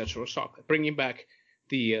back Sexual Chocolate, bringing back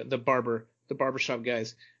the barbershop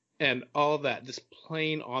guys. And all of that, just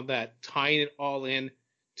playing on that, tying it all in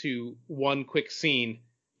to one quick scene,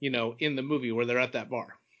 in the movie where they're at that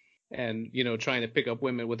bar and, trying to pick up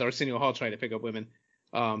women with Arsenio Hall trying to pick up women,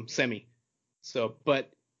 semi. So,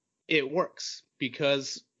 but it works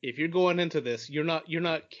because if you're going into this, you're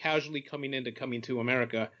not casually coming to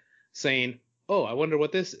America saying, oh, I wonder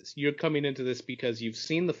what this is. You're coming into this because you've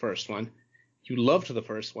seen the first one, you loved the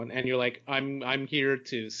first one, and you're like, I'm here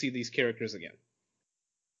to see these characters again.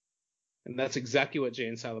 And that's exactly what Jay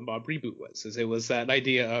and Silent Bob Reboot was. It was that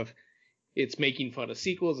idea of it's making fun of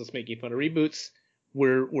sequels, it's making fun of reboots.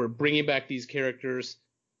 We're bringing back these characters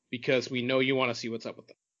because we know you want to see what's up with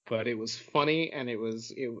them. But it was funny and it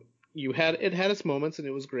had its moments and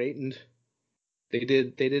it was great and They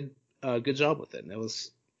did a good job with it, and it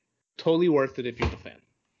was totally worth it if you're a fan.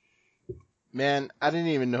 Man, I didn't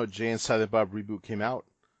even know Jay and Silent Bob reboot came out.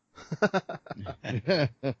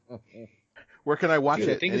 Where can I watch Dude,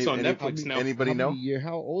 I it? think it's on Netflix now. Anybody know?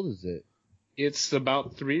 How old is it? It's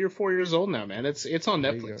about 3 or 4 years old now, man. It's on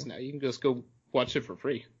There you Netflix go. now. You can just go watch it for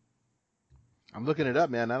free. I'm looking it up,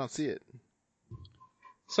 man. I don't see it.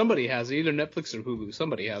 Somebody has it, either Netflix or Hulu.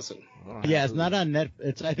 Somebody has it. I don't Yeah, have it's Hulu. not on Net.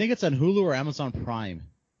 I think it's on Hulu or Amazon Prime.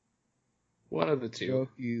 One of the So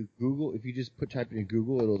two. if you just type it in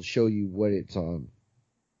Google, it'll show you what it's on,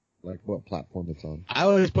 like what platform it's on. I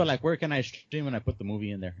always put like, where can I stream, and I put the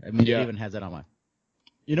movie in there. I mean, Yeah. it even has that on my.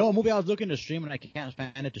 You know, a movie I was looking to stream and I can't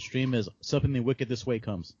find it to stream is Something Wicked This Way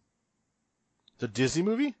Comes. The Disney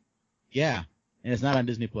movie? Yeah, and it's not on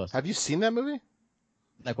Disney Plus. Have you seen that movie?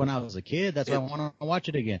 Like when I was a kid, that's why I want to watch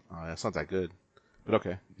it again. Oh, that's not that good. But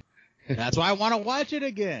okay. That's why I want to watch it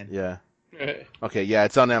again. Yeah. Okay, yeah,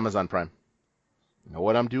 it's on Amazon Prime. You know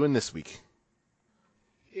what I'm doing this week?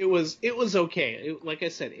 It was okay. Like I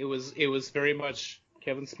said, it was very much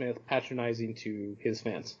Kevin Smith patronizing to his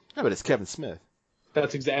fans. Yeah, but it's Kevin Smith.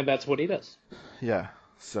 That's what he does. Yeah.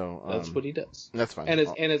 So That's what he does. that's fine. And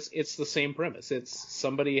it's the same premise. It's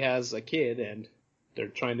somebody has a kid and they're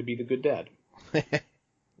trying to be the good dad.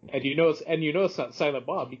 And you know it's not Silent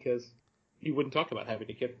Bob because he wouldn't talk about having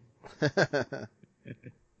a kid.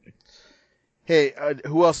 Hey,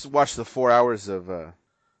 who else watched the 4 hours of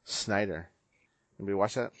Snyder? Anybody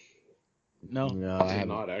watch that? No. I did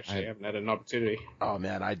not actually. I haven't had an opportunity. Oh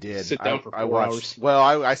man, I did. Sit down for I 4 watched, hours.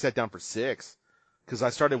 Well, I sat down for 6 because I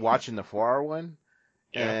started watching the 4-hour one,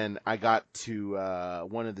 Yeah. and I got to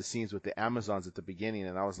one of the scenes with the Amazons at the beginning,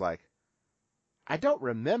 and I was like, I don't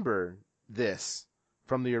remember this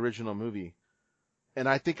from the original movie, and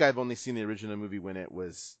I think I've only seen the original movie when it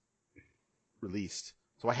was released,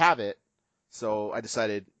 so I have it. So I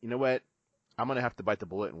decided, you know what, I'm gonna have to bite the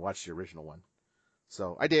bullet and watch the original one.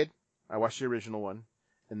 So I did. I watched the original one,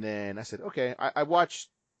 and then I said, okay, I watched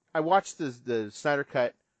the Snyder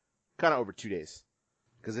Cut kind of over 2 days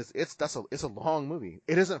because it's a long movie.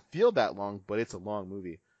 It doesn't feel that long, but it's a long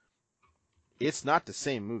movie. It's not the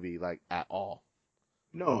same movie like at all.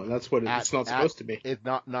 No, that's what it's not supposed to be. It's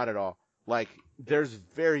not at all. Like there's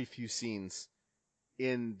very few scenes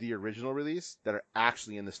in the original release that are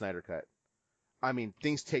actually in the Snyder Cut. I mean,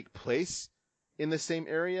 things take place in the same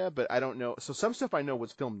area, but I don't know. So some stuff I know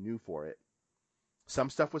was filmed new for it. Some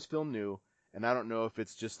stuff was filmed new, and I don't know if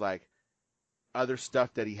it's just like other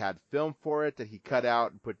stuff that he had filmed for it that he cut out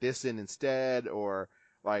and put this in instead, or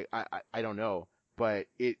like I don't know. But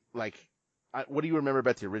it like, what do you remember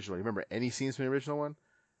about the original? You remember any scenes from the original one?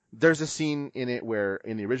 There's a scene in it where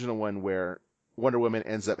in the original one where Wonder Woman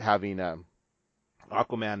ends up having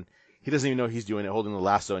Aquaman. He doesn't even know he's doing it, holding the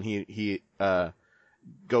lasso, and he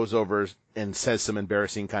goes over and says some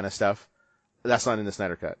embarrassing kind of stuff. That's not in the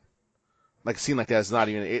Snyder Cut. Like a scene like that is not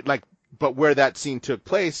even but where that scene took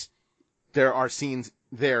place, there are scenes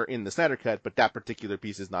there in the Snyder Cut, but that particular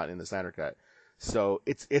piece is not in the Snyder Cut. So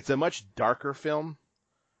it's a much darker film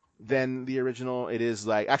than the original. It is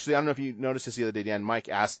like, actually, I don't know if you noticed this the other day, Dan. Mike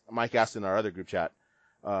asked in our other group chat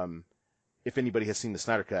if anybody has seen the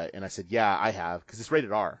Snyder Cut, and I said, yeah, I have, because it's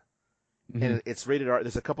rated R. Mm-hmm. And it's rated R.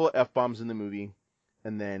 There's a couple of F-bombs in the movie,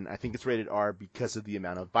 and then I think it's rated R because of the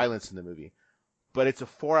amount of violence in the movie. But it's a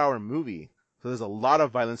 4-hour movie, so there's a lot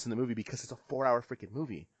of violence in the movie because it's a 4-hour freaking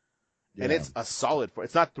movie. Yeah. And it's a solid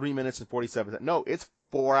it's not 3 minutes and 47 seconds. No, it's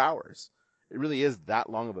 4 hours. It really is that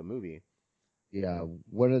long of a movie. Yeah,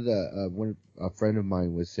 a friend of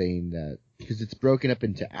mine was saying that because it's broken up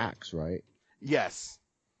into acts, right? Yes.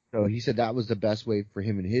 So he said that was the best way for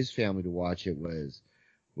him and his family to watch it. Was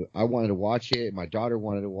I wanted to watch it, my daughter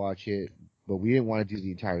wanted to watch it, but we didn't want to do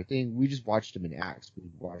the entire thing. We just watched them in acts. We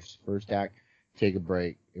watched the first act, take a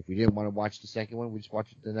break. If we didn't want to watch the second one, we just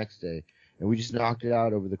watched it the next day, and we just knocked it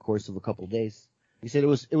out over the course of a couple of days. He said it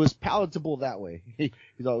was palatable that way. He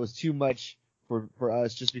thought it was too much for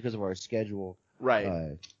us just because of our schedule.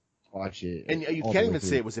 Right. Watch it. And you all can't the way even through.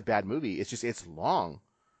 say it was a bad movie. It's just, it's long.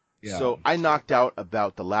 Yeah. So I knocked out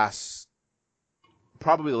about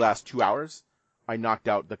probably the last 2 hours. I knocked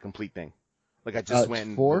out the complete thing. Like I just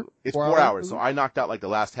went and it's 4 hours. So I knocked out like the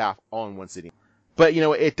last half all in one sitting. But you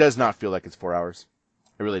know, it does not feel like it's 4 hours.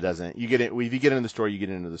 It really doesn't. You get it. If you get into the story, you get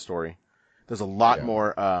into the story. There's a lot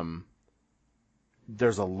more,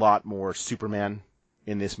 Superman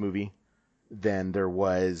in this movie than there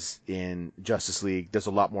was in Justice League. There's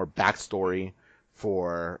a lot more backstory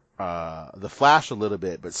for the Flash a little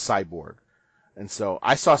bit, but Cyborg. And so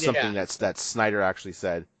I saw something that Snyder actually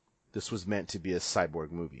said this was meant to be a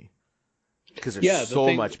Cyborg movie because there's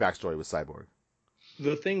so much backstory with Cyborg.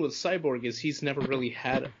 the thing with Cyborg is he's never really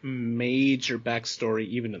had major backstory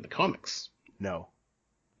even in the comics. No.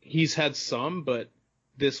 He's had some, but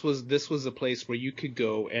this was a place where you could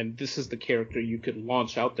go, and this is the character you could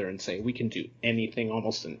launch out there and say, we can do anything,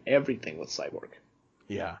 almost and everything with Cyborg.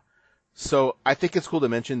 Yeah. So I think it's cool to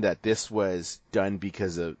mention that this was done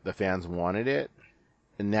because the fans wanted it.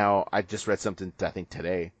 And now I just read something, I think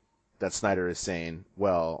today, that Snyder is saying,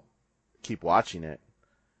 well, keep watching it.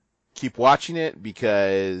 Keep watching it,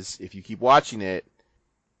 because if you keep watching it,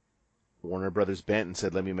 Warner Brothers bent and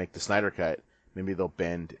said, let me make the Snyder cut. Maybe they'll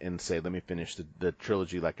bend and say, let me finish the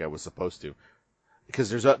trilogy like I was supposed to. Because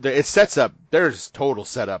there's total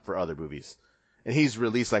setup for other movies. And he's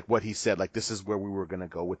released like what he said, like this is where we were going to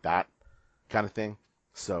go with that kind of thing.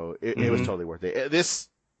 So it was totally worth it. This,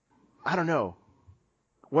 I don't know.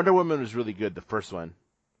 Wonder Woman was really good, the first one.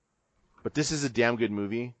 But this is a damn good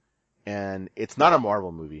movie. And it's not a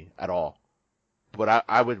Marvel movie at all. But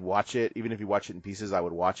I would watch it, even if you watch it in pieces, I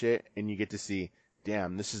would watch it. And you get to see,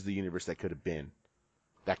 damn, this is the universe that could have been.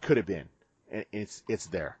 That could have been. And it's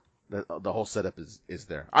there. The whole setup is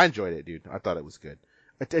there. I enjoyed it, dude. I thought it was good.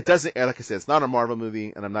 It doesn't, like I said, it's not a Marvel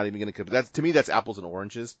movie, and I'm not even going to, to me, that's apples and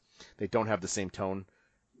oranges. They don't have the same tone.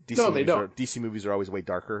 DC movies are always way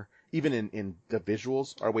darker. Even in the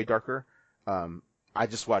visuals are way darker. I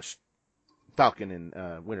just watched Falcon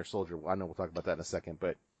and Winter Soldier. I know we'll talk about that in a second,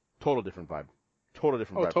 but total different vibe. Total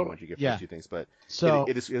different vibe from what you get from the two things. But So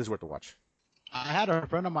it is worth the watch. I had a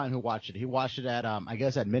friend of mine who watched it. He watched it at I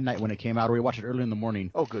guess at midnight when it came out, or he watched it early in the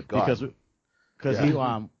morning. Oh, good God. Because he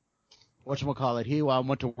whatchamacallit, he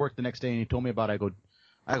went to work the next day and he told me about it.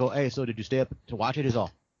 I go, hey, so did you stay up to watch it? He's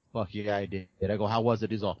all, fuck yeah, I did. I go, how was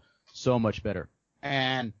it? He's all, so much better.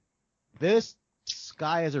 And this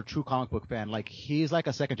guy is a true comic book fan. Like, he's like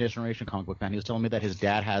a second generation comic book fan. He was telling me that his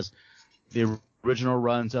dad has the original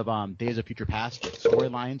runs of Days of Future Past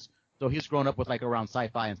storylines. So he's grown up with like around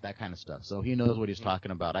sci-fi and that kind of stuff. So he knows what he's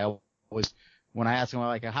talking about. I always, when I ask him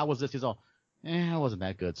like, how was this? He's all, it wasn't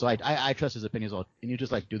that good. So I trust his opinions all. And you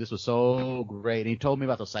just like, dude, this was so great. And he told me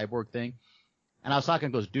about the Cyborg thing. And I was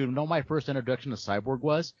talking, goes, dude, you know my first introduction to Cyborg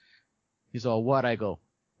was? He's all, what? I go,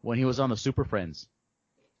 when he was on the Super Friends.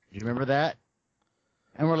 Do you remember that?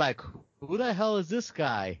 And we're like, who the hell is this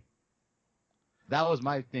guy? That was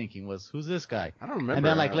my thinking, was, who's this guy? I don't remember. And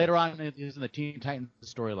then like later on, he's in the Teen Titans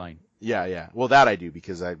storyline. Yeah. Well, that I do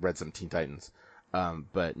because I read some Teen Titans.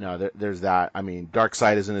 But no, there's that. I mean,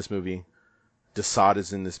 Darkseid is in this movie. Desaad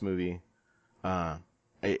is in this movie.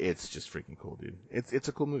 It's just freaking cool, dude. It's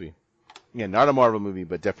a cool movie. Yeah, not a Marvel movie,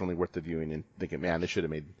 but definitely worth the viewing and thinking, man, they should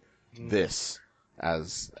have made this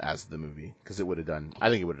as the movie, because it would have done. I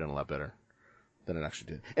think it would have done a lot better than it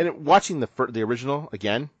actually did. And watching the original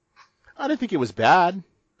again, I didn't think it was bad,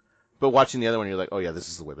 but watching the other one, you're like, oh yeah, this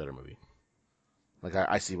is a way better movie. Like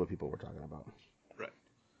I see what people were talking about. Right.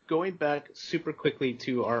 Going back super quickly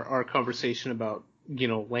to our conversation about,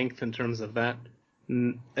 length in terms of that,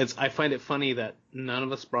 I find it funny that none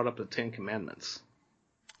of us brought up the Ten Commandments.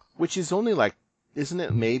 Which is only like, isn't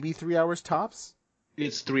it maybe 3 hours tops?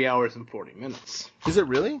 It's 3 hours and 40 minutes. Is it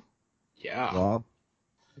really? Yeah. Well,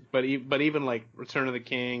 But even like Return of the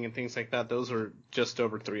King and things like that, those are just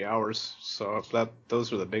over 3 hours. So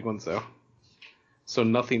those were the big ones though. So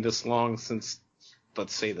nothing this long since,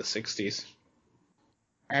 let's say, the 60s.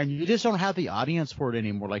 And you just don't have the audience for it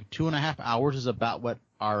anymore. Like 2.5 hours is about what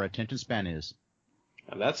our attention span is.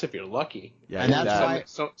 And that's if you're lucky. Yeah, And that's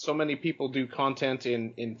why So many people do content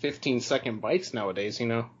in 15-second bites nowadays,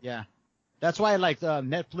 Yeah. That's why like the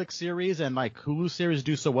Netflix series and like Hulu series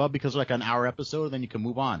do so well, because like an hour episode, then you can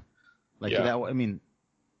move on. Like Yeah. that. I mean,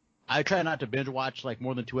 I try not to binge watch like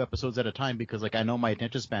more than 2 episodes at a time, because like I know my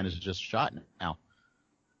attention span is just shot now.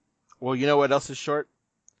 Well, you know what else is short?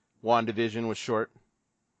 WandaVision was short.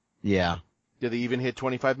 Yeah. Did they even hit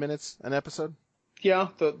 25 minutes an episode? Yeah,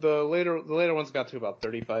 the later ones got to about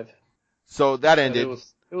 35. So that And ended.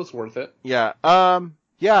 it was worth it. Yeah.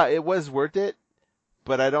 Yeah, it was worth it,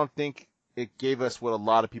 but I don't think it gave us what a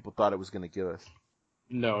lot of people thought it was going to give us.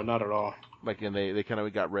 No, not at all. Like, and they kind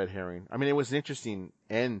of got red herring. I mean, it was an interesting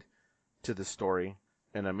end to the story,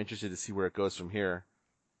 and I'm interested to see where it goes from here.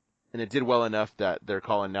 And it did well enough that they're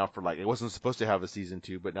calling now for, like, it wasn't supposed to have a season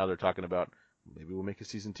 2, but now they're talking about maybe we'll make a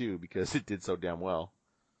season 2 because it did so damn well.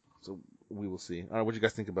 So we will see. What do you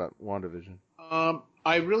guys think about WandaVision?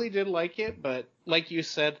 I really did like it, but like you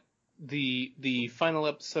said, the final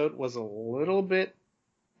episode was a little bit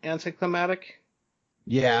anticlimactic.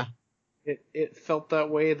 Yeah. It felt that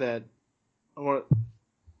way, that, or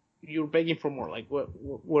you were begging for more. Like,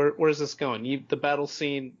 where's this going? The battle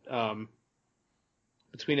scene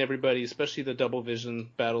between everybody, especially the Double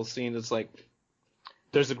Vision battle scene, is like,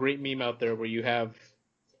 there's a great meme out there where you have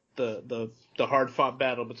the hard fought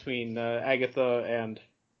battle between Agatha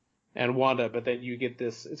and Wanda, but then you get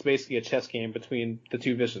this. It's basically a chess game between the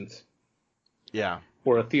two visions, Yeah.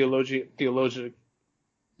 or a theologic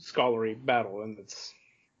scholarly battle, and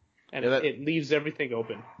it leaves everything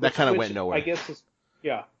open. That kind of Which went nowhere. I guess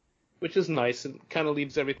which is nice. It kind of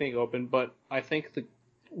leaves everything open, but I think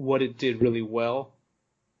what it did really well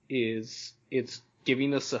is it's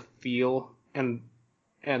giving us a feel, and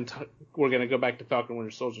we're gonna go back to Falcon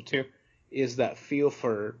Winter Soldier too, is that feel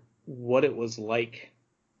for what it was like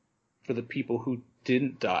for the people who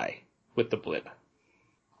didn't die with the blip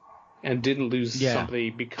and didn't lose somebody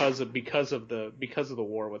because of the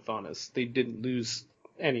war with Thanos. They didn't lose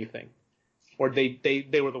anything, or they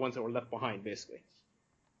were the ones that were left behind, basically.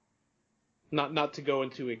 Not to go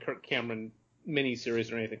into a Kirk Cameron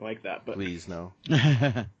miniseries or anything like that, but Please, no.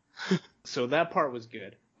 so that part was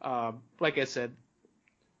good. Like I said,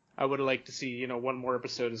 I would have liked to see, one more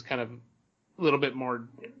episode is kind of a little bit more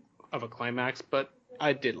of a climax, but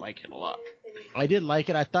I did like it a lot. I did like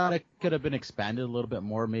it. I thought it could have been expanded a little bit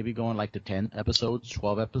more, maybe going like to 10 episodes,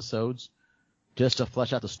 12 episodes, just to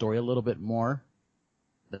flesh out the story a little bit more.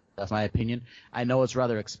 That's my opinion. I know it's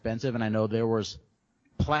rather expensive, and I know there was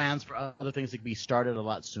plans for other things to be started a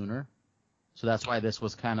lot sooner. So that's why this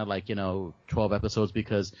was kind of like, 12 episodes,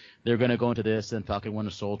 because they're going to go into this and Falcon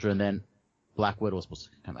Winter Soldier, and then Black Widow was supposed to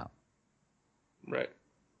come out. Right.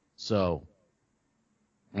 So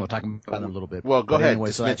we'll talk about it a little bit. Well, go But ahead.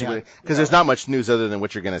 anyway, Because there's not much news other than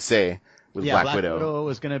what you're going to say with Black Widow. Black Widow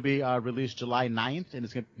is going to be released July 9th, and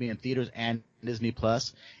it's going to be in theaters and Disney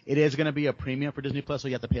Plus. It is going to be a premium for Disney Plus, so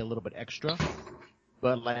you have to pay a little bit extra.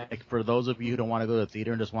 But like for those of you who don't want to go to the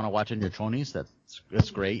theater and just want to watch it in your chonies,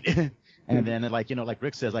 that's great. And then like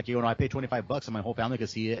Rick says, like I pay $25 and my whole family could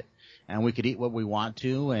see it, and we could eat what we want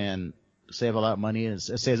to and save a lot of money. And it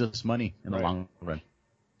saves us money in the long run.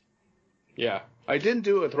 Yeah, I didn't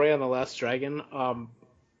do it with Raya and the Last Dragon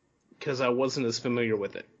because I wasn't as familiar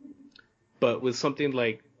with it. But with something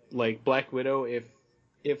like Black Widow,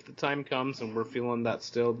 if the time comes and we're feeling that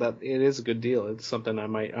still, that it is a good deal. It's something I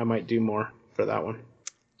might do more for that one.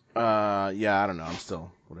 Yeah, I don't know. I'm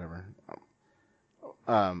still whatever.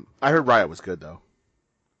 I heard Riot was good though.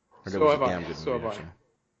 So have I. So have I.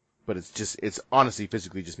 But it's honestly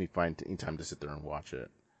physically just me finding time to sit there and watch it.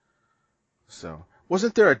 So,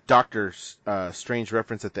 wasn't there a Doctor Strange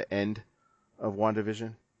reference at the end of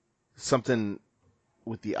WandaVision? Something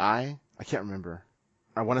with the eye? I can't remember.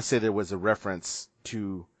 I want to say there was a reference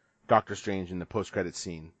to Doctor Strange in the post-credit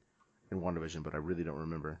scene in WandaVision, but I really don't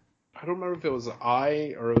remember. I don't remember if it was an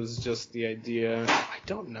eye or it was just the idea. I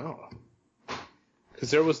don't know.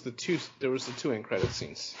 Because there was the two end credit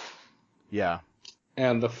scenes. Yeah.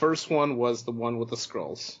 And the first one was the one with the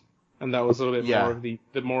Skrulls, and that was a little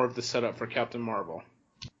bit more of the setup for Captain Marvel,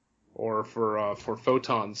 or for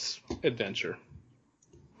Photon's adventure,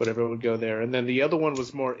 whatever would go there. And then the other one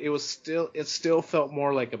was more. It still felt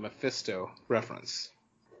more like a Mephisto reference.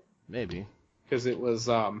 Maybe. Because it was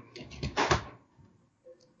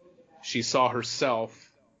she saw herself.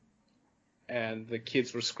 And the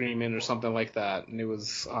kids were screaming or something like that, and it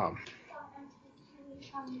was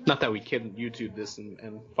not that we can YouTube this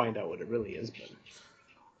and find out what it really is, but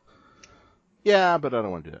yeah, but I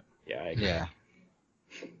don't want to do it. Yeah, I agree. Yeah.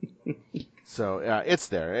 So it's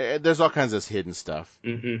there. There's all kinds of hidden stuff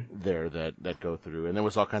there that go through, and there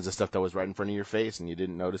was all kinds of stuff that was right in front of your face, and you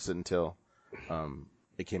didn't notice it until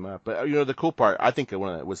it came up. But the cool part, I think,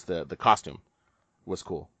 one of it was the costume was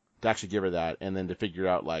cool to actually give her that, and then to figure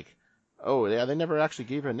out like. Oh, yeah, they never actually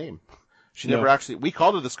gave her a name. She never actually... We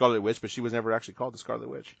called her the Scarlet Witch, but she was never actually called the Scarlet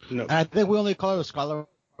Witch. No. I think we only call her the Scarlet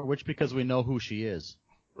Witch because we know who she is.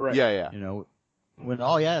 Right. Yeah.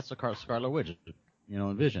 It's a Scarlet Witch,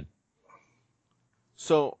 in Vision.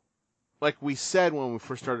 So, like we said when we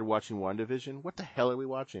first started watching WandaVision, what the hell are we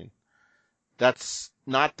watching? That's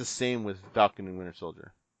not the same with Falcon and Winter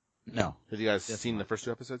Soldier. No. Have you guys seen the first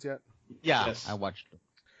 2 episodes yet? Yeah, yes. I watched them.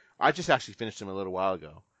 I just actually finished them a little while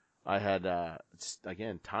ago. I had,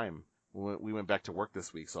 again, time. We went back to work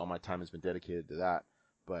this week, so all my time has been dedicated to that.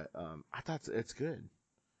 But I thought it's good.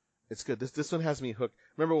 It's good. This one has me hooked.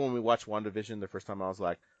 Remember when we watched WandaVision the first time? I was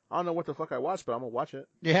like, I don't know what the fuck I watched, but I'm gonna watch it.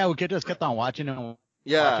 Yeah, we just kept on watching and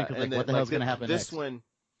yeah. watching, what the hell's gonna happen this next?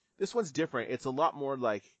 This one's different. It's a lot more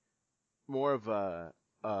of a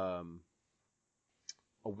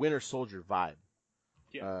Winter Soldier vibe.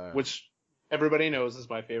 Yeah. Which everybody knows is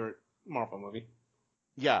my favorite Marvel movie.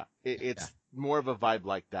 Yeah, it's more of a vibe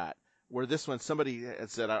like that. Where this one, somebody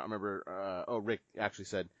had said, I don't remember, Rick actually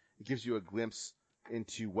said, it gives you a glimpse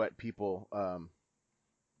into what people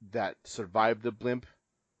that survived the blimp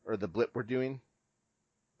or the blip we're doing.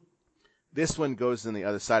 This one goes in the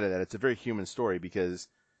other side of that. It's a very human story because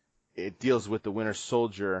it deals with the Winter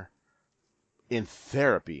Soldier in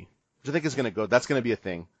therapy, which I think is going to go. That's going to be a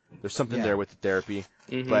thing. There's something there with the therapy,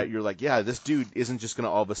 but you're like, yeah, this dude isn't just going to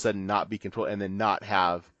all of a sudden not be controlled and then not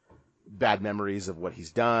have bad memories of what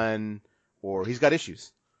he's done, or he's got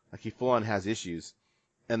issues. Like he full on has issues.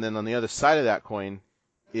 And then on the other side of that coin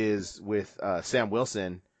is with Sam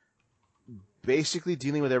Wilson, basically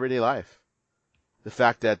dealing with everyday life. The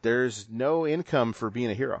fact that there's no income for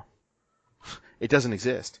being a hero. It doesn't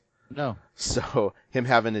exist. No. So him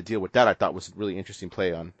having to deal with that, I thought was a really interesting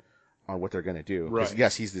play on what they're going to do. Right.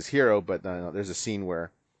 Yes, he's this hero, but there's a scene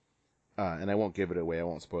where, and I won't give it away, I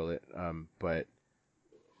won't spoil it, but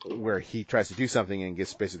where he tries to do something and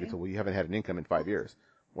gets basically told, well, you haven't had an income in 5 years.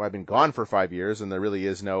 Well, I've been gone for 5 years, and there really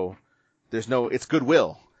is it's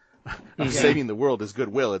goodwill. Saving the world is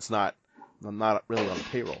goodwill. It's not really on the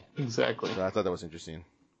payroll. Exactly. So I thought that was interesting.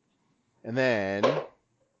 And then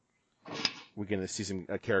we're going to see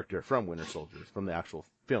a character from Winter Soldier, from the actual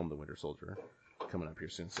film The Winter Soldier, coming up here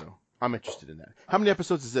soon. So I'm interested in that. How many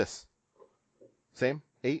episodes is this? Same?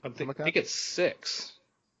 8? I Something like that? think it's 6.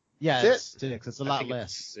 Yeah, That's it's 6. It's a lot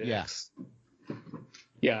less. Yeah.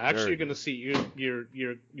 Yeah, actually, you're gonna see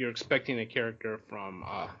you're expecting a character from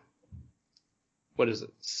what is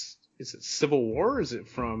it? Is it Civil War? Or is it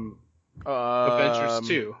from Avengers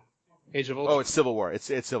 2? Age of Ultron. Oh, it's Civil War. It's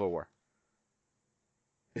Civil War.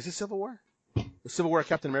 Is it Civil War? Was Civil War a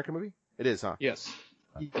Captain America movie? It is, huh? Yes.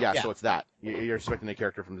 Yeah, so it's that. You're expecting a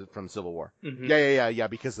character from Civil War. Mhm. Yeah,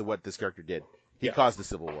 because of what this character did. He Yeah. caused the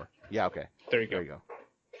Civil War. Yeah, okay. There you go.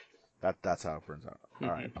 That's how it burns out. All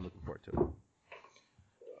right, I'm looking forward to it.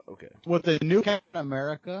 Okay. With the new Captain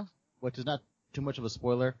America, which is not too much of a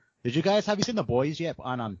spoiler, have you seen The Boys yet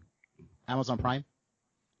on Amazon Prime?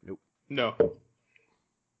 No.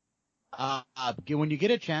 When you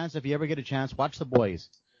get a chance, if you ever get a chance, watch The Boys.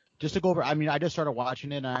 Just to go over, I just started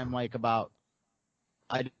watching it, and I'm like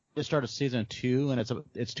I just started season 2, and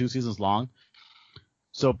it's 2 seasons long.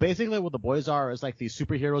 So basically, what The Boys are is like these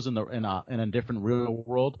superheroes in a different real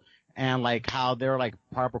world, and like how they're like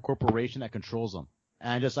part of a corporation that controls them,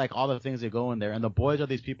 and just like all the things that go in there. And the Boys are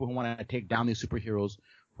these people who want to take down these superheroes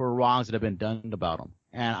for wrongs that have been done about them.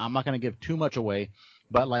 And I'm not going to give too much away,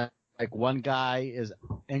 but like one guy is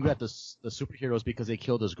angry at the superheroes because they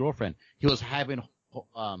killed his girlfriend. He was having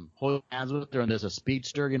holding hands with her, and there's a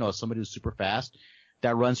speedster, somebody who's super fast,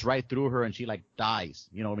 that runs right through her, and she like dies.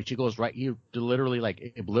 She goes right, he literally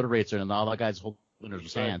like obliterates her, and all the guys holding her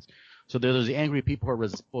hands. So there's the angry people who are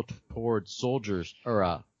resentful towards soldiers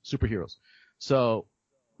or superheroes. So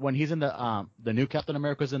when he's in the new Captain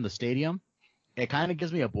America's in the stadium, it kind of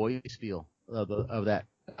gives me a Boys feel of that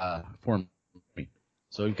for me.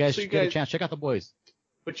 So you guys get a chance, check out The Boys.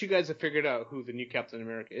 But you guys have figured out who the new Captain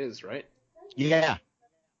America is, right? Yeah.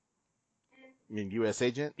 You mean U.S.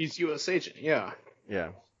 Agent? He's U.S. Agent, yeah. Yeah.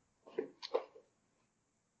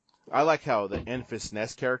 I like how the Enfys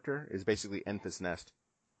Nest character is basically Enfys Nest.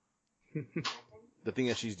 The thing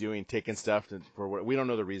that she's doing, taking stuff we don't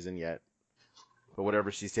know the reason yet, but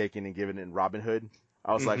whatever she's taking and giving it in Robin Hood,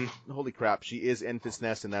 I was like, holy crap, she is Enfys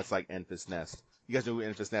Nest, and that's like Enfys Nest. You guys know who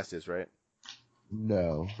Enfys Nest is, right?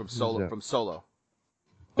 No. From Solo. From Solo.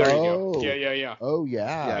 There you go. Yeah. Oh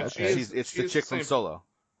yeah. Yeah, Okay. it's the is chick the from same. Solo.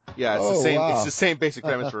 Yeah, it's Oh, the same. wow. It's the same basic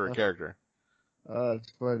premise for her character.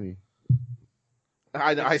 That's funny.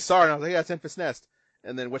 I saw her and I was like, yeah, it's Enfys Nest.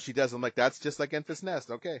 And then what she does, I'm like, that's just like Enfys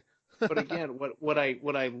Nest. Okay. But again, what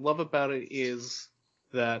I love about it is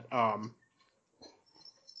that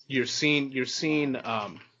you're seeing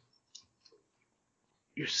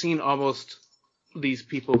almost these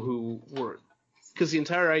people who were, because the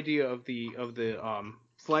entire idea of the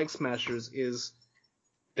Flag Smashers is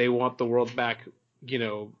they want the world back,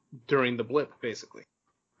 during the blip, basically.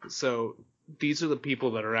 So these are the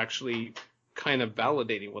people that are actually kind of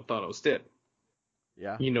validating what Thanos did.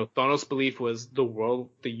 Yeah. Thanos' belief was the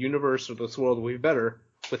universe, or this world will be better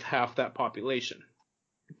with half that population.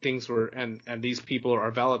 Things were, and these people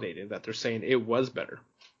are validating that they're saying it was better.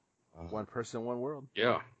 One person, one world.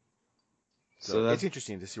 Yeah. So it's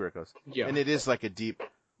interesting to see where it goes. Yeah. And it is like a deep,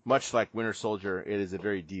 much like Winter Soldier, it is a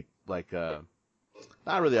very deep, like,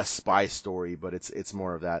 not really a spy story, but it's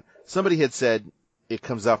more of that. Somebody had said it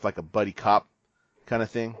comes off like a buddy cop kind of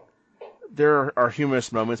thing. There are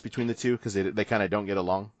humorous moments between the two because they kind of don't get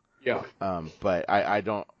along. Yeah. But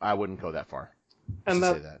I wouldn't go that far. And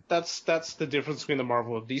to say that. that's the difference between the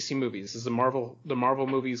Marvel and DC movies. Is the Marvel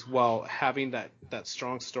movies, while having that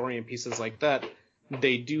strong story and pieces like that,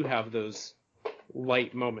 they do have those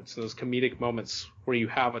light moments, those comedic moments where you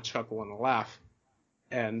have a chuckle and a laugh.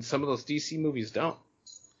 and some of those DC movies don't.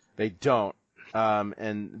 They don't.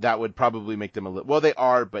 And that would probably make them a little. Well, they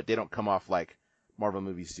are, but they don't come off like Marvel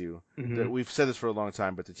movies do. We've said this for a long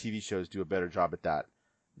time, but the TV shows do a better job at that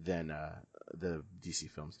than the DC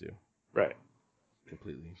films do. Right.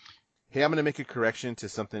 Completely. Hey, I'm going to make a correction to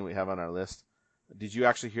something we have on our list. Did you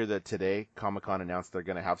actually hear that today Comic-Con announced they're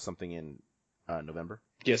going to have something in November?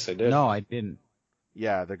 Yes, I did. No, I didn't.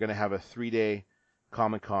 Yeah, they're going to have a 3-day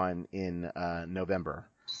Comic-Con in November,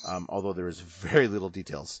 although there is very little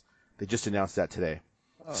details. They just announced that today.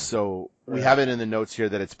 Oh. So we have it in the notes here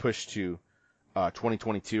that it's pushed to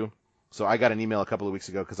 2022. So I got an email a couple of weeks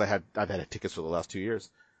ago because I've had tickets for the last 2 years,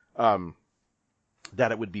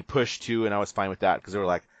 that it would be pushed to, and I was fine with that because they were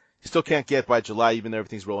like, you still can't get by July, even though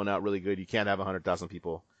everything's rolling out really good. You can't have 100,000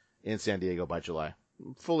 people in San Diego by July.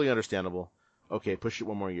 Fully understandable. Okay, push it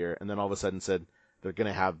one more year. And then all of a sudden said they're going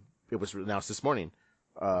to have, it was announced this morning,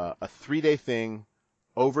 a 3-day thing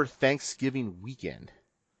over Thanksgiving weekend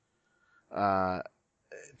to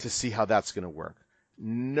see how that's going to work.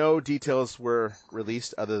 No details were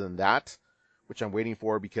released other than that, which I'm waiting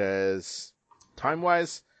for because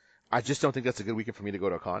time-wise, I just don't think that's a good weekend for me to go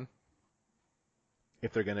to a con.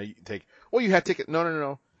 If they're going to take, well, you had tickets.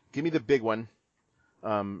 No. Give me the big one.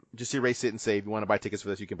 Just erase it and say, if you want to buy tickets for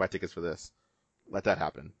this, you can buy tickets for this. Let that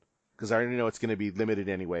happen. Because I already know it's going to be limited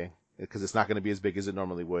anyway, because it's not going to be as big as it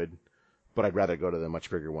normally would. But I'd rather go to the much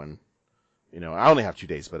bigger one. You know, I only have 2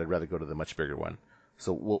 days, but I'd rather go to the much bigger one.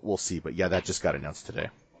 So we'll see. But yeah, that just got announced today.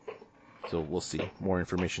 So we'll see. More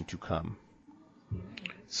information to come.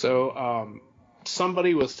 So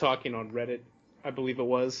somebody was talking on Reddit, I believe it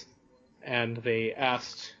was, and they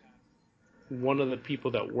asked one of the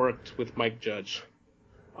people that worked with Mike Judge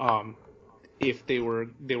if they were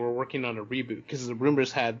working on a reboot, because the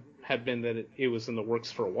rumors had been that it was in the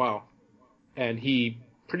works for a while, and he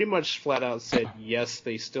pretty much flat out said yes,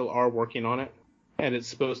 they still are working on it, and it's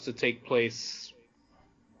supposed to take place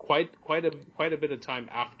quite a bit of time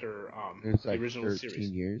after It's the like original 13 series.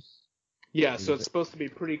 years. Yeah, so it's supposed to be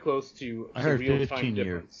pretty close to I heard real 15 time years.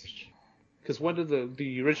 difference. Because when did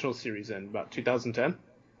the original series end? About 2010?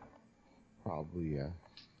 Probably, yeah.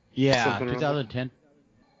 Yeah, Something around 2010.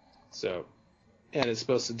 So, and it's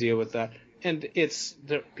supposed to deal with that. And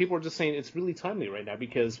people are just saying it's really timely right now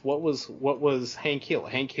because what was Hank Hill?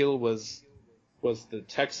 Hank Hill was the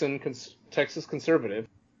Texas conservative,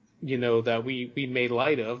 you know, that we made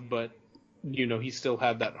light of, but you know, he still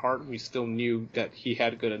had that heart. We still knew that he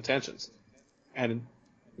had good intentions. And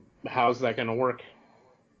how's that going to work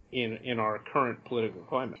in our current political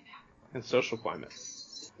climate and social climate?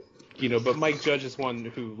 You know, but Mike Judge is one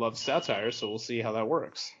who loves satire, so we'll see how that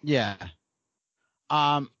works. Yeah.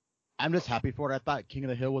 I'm just happy for it. I thought King of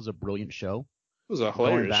the Hill was a brilliant show. It was a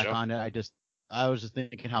Going hilarious back show. on it, I was just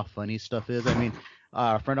thinking how funny stuff is. I mean,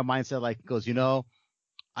 a friend of mine said, like, goes, you know,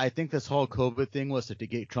 I think this whole COVID thing was to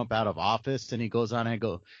get Trump out of office. And he goes on and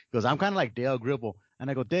goes, I'm kind of like Dale Gribble. And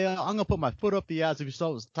I go, Dale, I'm going to put my foot up the ass if you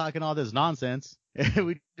start talking all this nonsense. And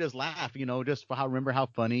we just laugh, you know, just for remember how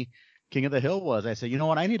funny King of the Hill was. I said, you know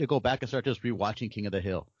what? I need to go back and start just rewatching King of the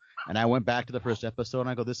Hill. And I went back to the first episode and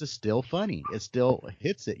I go, this is still funny. It still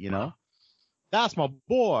hits it, you know? That's my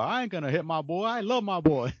boy. I ain't going to hit my boy. I love my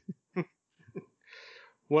boy.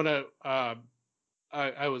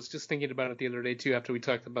 I was just thinking about it the other day too. After we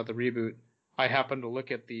talked about the reboot, I happened to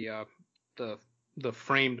look at the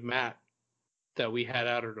framed mat that we had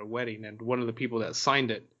out at a wedding, and one of the people that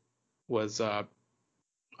signed it was a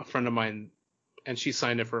friend of mine, and she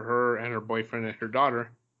signed it for her and her boyfriend and her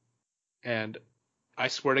daughter. And I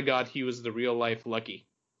swear to God, he was the real life Lucky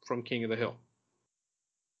from King of the Hill.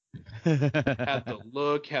 Had the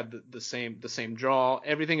look, had the same draw,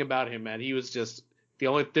 everything about him, man. He was just. The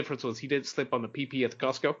only difference was he did slip on the PP at the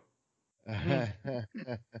Costco.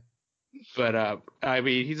 But I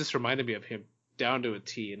mean, he just reminded me of him down to a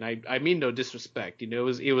T. And I mean no disrespect, you know,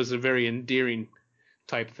 it was a very endearing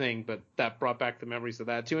type thing, but that brought back the memories of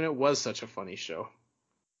that too. And it was such a funny show.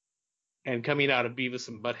 And coming out of Beavis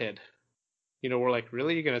and Butthead, you know, we're like,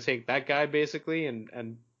 really, you're gonna take that guy basically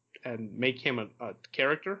and make him a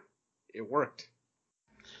character? It worked.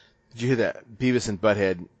 Did you hear that? Beavis and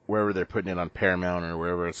Butthead, wherever they're putting it on Paramount or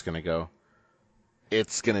wherever it's going to go,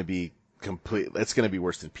 it's going to be it's going to be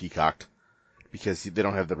worse than Peacock because they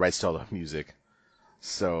don't have the rights to all the music.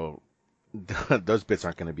 So those bits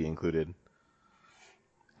aren't going to be included.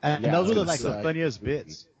 And Yeah, those were it's like gonna the suck. funniest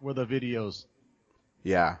bits were the videos.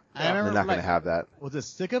 Yeah, I remember, they're not going like, to have that. Was it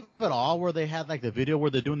Sick of It All where they had like the video where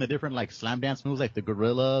they're doing the different like slam dance moves, like the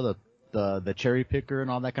gorilla, the cherry picker and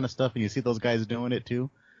all that kind of stuff, and you see those guys doing it too?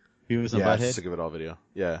 Beavis and Yeah, Butthead. Sick of It All video.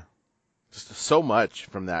 Yeah. Just so much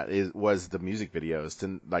from that was the music videos.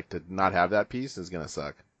 To not have that piece is gonna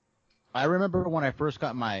suck. I remember when I first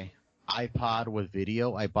got my iPod with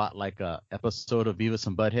video, I bought like a episode of Beavis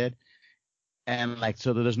and Butthead, and like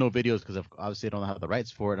so there's no videos because obviously I don't have the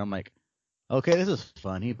rights for it. I'm like, okay, this is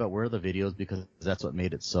funny, but where are the videos? Because that's what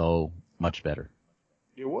made it so much better.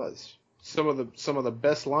 It was. Some of the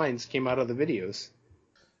best lines came out of the videos.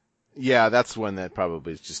 Yeah, that's one that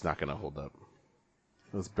probably is just not gonna hold up.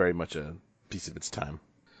 It was very much a piece of its time.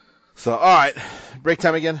 So, all right, break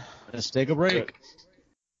time again. Let's take a break.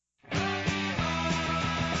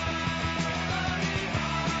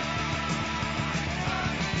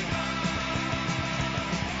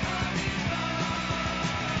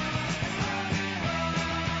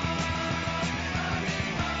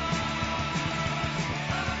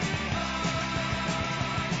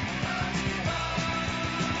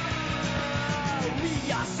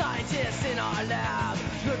 We are scientists in our lab,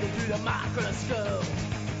 looking through the microscope.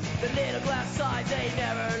 The little glass sides, they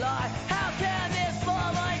never lie. How can this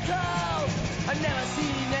small mind cope? I've never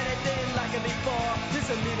seen anything like it before. This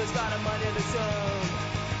amoeba's got a mind of its own.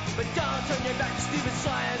 But don't turn your back to stupid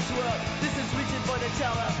science world. This is reaching for the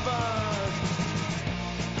telephone.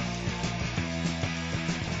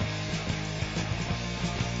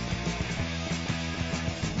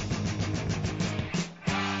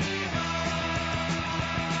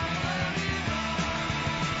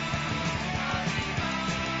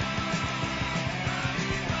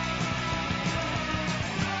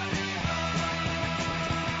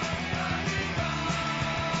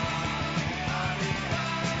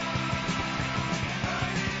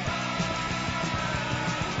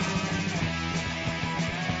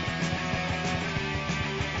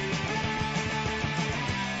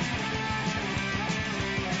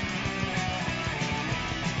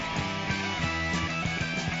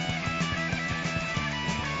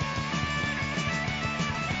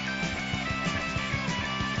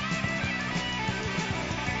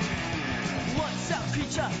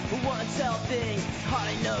 One cell thing,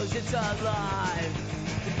 hardly knows it's alive.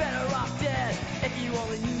 You're better off dead if you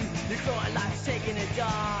only knew your growing life's taking a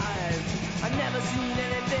dive. I've never seen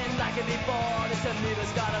anything like it before. This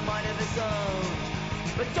amoeba's got a mind of its own.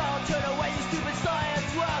 But don't turn away, you stupid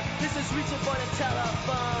science world. This is reaching for the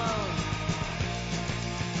telephone.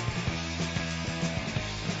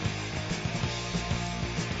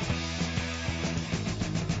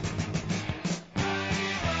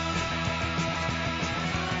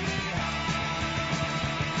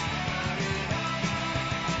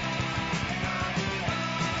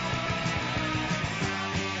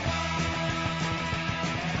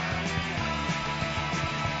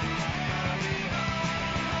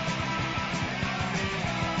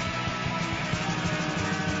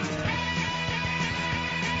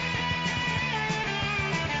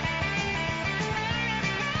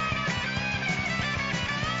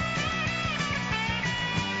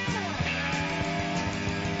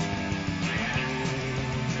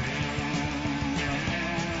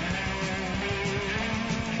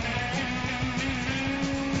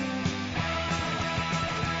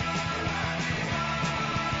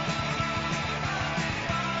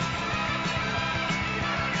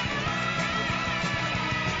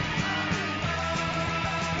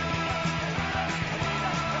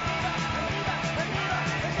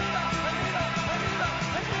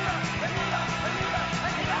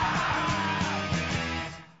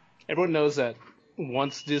 Everyone knows that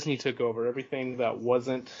once Disney took over, everything that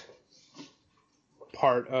wasn't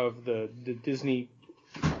part of the Disney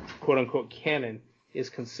quote-unquote canon is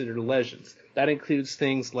considered legends. That includes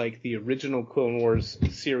things like the original Clone Wars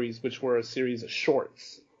series, which were a series of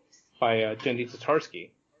shorts by Genndy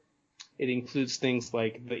Tatarsky. It includes things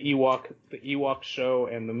like the Ewok show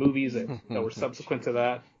and the movies that were subsequent to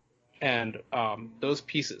that. And those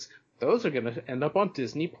pieces, those are going to end up on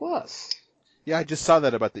Disney Plus. Yeah, I just saw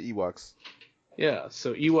that about the Ewoks. Yeah,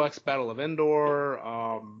 so Ewoks Battle of Endor,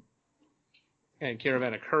 and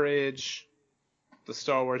Caravan of Courage, the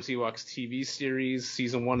Star Wars Ewoks TV series,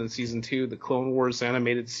 Season 1 and Season 2, the Clone Wars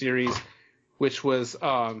animated series, which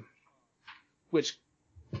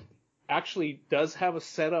actually does have a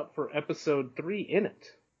setup for Episode 3 in it.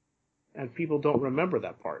 And people don't remember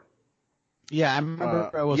that part. Yeah, I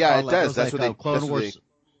remember it was yeah, called, it does. Like, That's what they... Clone that's what Wars.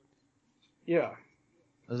 Yeah.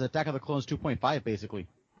 It was Attack of the Clones 2.5, basically.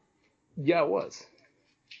 Yeah, it was.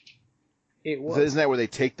 It was. So isn't that where they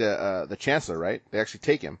take the Chancellor, right? They actually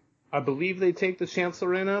take him. I believe they take the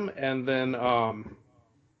Chancellor in him, and then,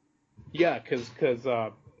 because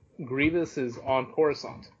Grievous is on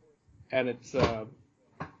Coruscant, and it's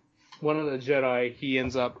one of the Jedi.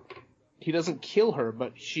 He doesn't kill her,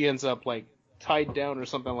 but she ends up like tied down or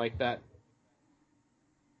something like that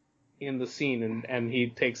in the scene, and he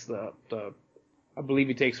takes the I believe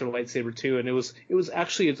he takes her lightsaber too, and it was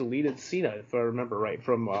actually a deleted scene, if I remember right,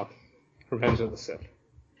 from Revenge of the Sith.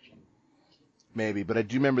 Maybe, but I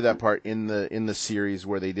do remember that part in the series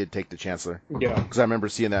where they did take the Chancellor. Yeah. Because I remember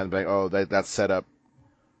seeing that and being, oh, that set up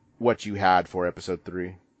what you had for Episode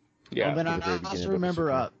 3. Yeah. And then at the very I beginning also of remember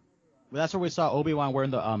episode that's where we saw Obi-Wan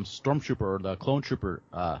wearing the Stormtrooper or the Clone Trooper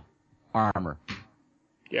armor.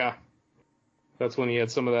 Yeah. That's when he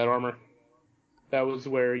had some of that armor. That was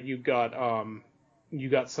where you got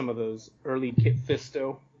some of those early Kit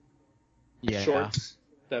Fisto shorts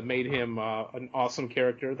that made him an awesome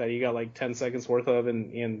character that you got like 10 seconds worth of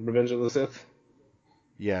in Revenge of the Sith.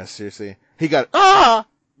 Yeah, seriously. He got, ah!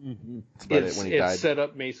 Mm-hmm. That's about it when he died. It set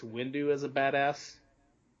up Mace Windu as a badass.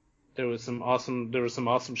 There was some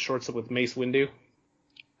awesome shorts with Mace Windu.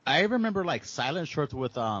 I remember like silent shorts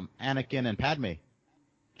with Anakin and Padme.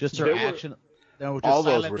 Just her action. All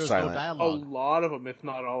those were silent. No A dialogue. lot of them, if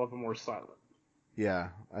not all of them, were silent. Yeah,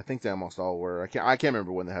 I think they almost all were. I can't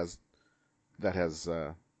remember one that has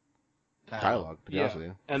dialogue, to be honest with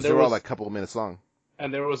you. And They were all like a couple of minutes long.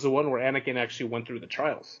 And there was the one where Anakin actually went through the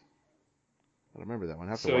trials. I don't remember that one.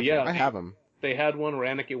 I have to So, watch yeah, it. I have them. They had one where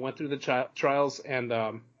Anakin went through the trials,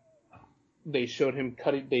 and they showed him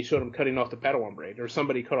cutting off the Padawan braid, or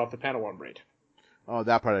somebody cut off the Padawan braid. Oh,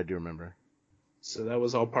 that part I do remember. So that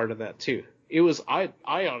was all part of that too. It was I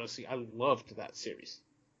honestly loved that series.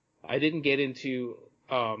 I didn't get into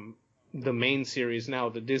the main series now,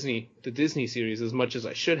 the Disney series, as much as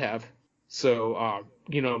I should have. So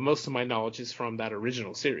most of my knowledge is from that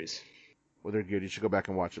original series. Well, they're good. You should go back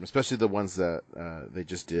and watch them, especially the ones that they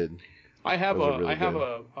just did. I have Those are really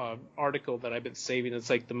a article that I've been saving. It's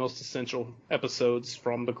like the most essential episodes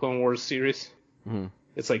from the Clone Wars series. Mm-hmm.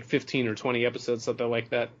 It's like 15 or 20 episodes, something like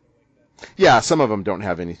that. Yeah, some of them don't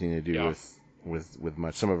have anything to do Yeah. with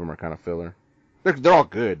much. Some of them are kind of filler. They're all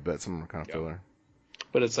good, but some of them are kind of filler.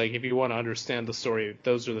 But it's like, if you want to understand the story,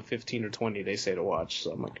 those are the 15 or 20 they say to watch.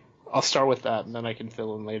 So I'm like, I'll start with that, and then I can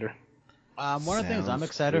fill in later. One of the things I'm Sounds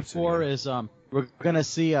excited good to for me. is we're gonna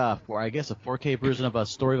see for I guess a 4K version of a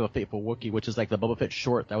Story of a Fateful Wookiee, which is like the Boba Fett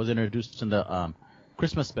short that was introduced in the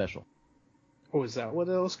Christmas special. Oh, is that what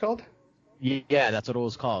it was called? Yeah, that's what it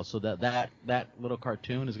was called. So that little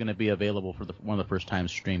cartoon is gonna be available for one of the first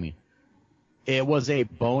times streaming. It was a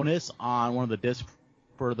bonus on one of the discs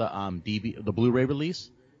for the the Blu-ray release,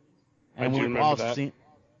 and I do we've remember all that.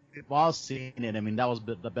 seen it. I mean, that was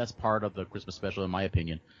the best part of the Christmas special, in my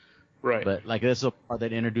opinion. Right. But like this is a part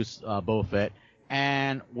that introduced Boba Fett,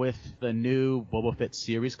 and with the new Boba Fett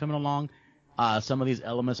series coming along, some of these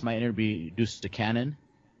elements might be introduced to canon.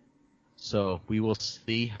 So we will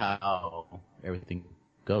see how everything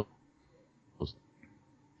goes.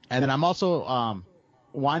 And then I'm also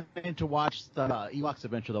wanting to watch the Ewoks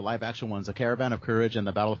Adventure, the live action ones, the Caravan of Courage and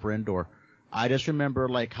the Battle for Endor. I just remember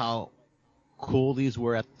like how cool these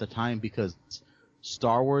were at the time, because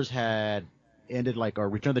Star Wars had ended, like, or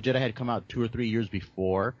Return of the Jedi had come out 2 or 3 years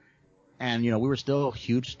before, and we were still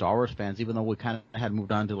huge Star Wars fans, even though we kind of had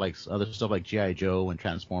moved on to like other stuff like G.I. Joe and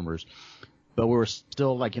Transformers, but we were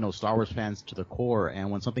still like Star Wars fans to the core.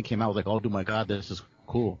 And when something came out, I was like, oh my god, this is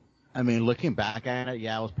cool. I mean, looking back at it,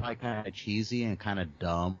 yeah, it was probably kind of cheesy and kind of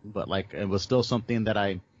dumb, but like it was still something that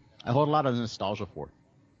I hold a lot of nostalgia for.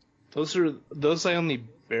 Those I only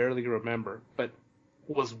barely remember, but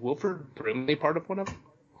was Wilford Brimley part of one of them?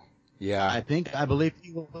 Yeah. I believe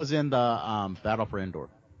he was in the Battle for Endor.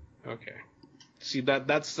 Okay. See,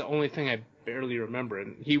 that's the only thing I barely remember.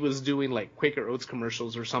 And he was doing like Quaker Oats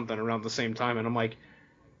commercials or something around the same time, and I'm like,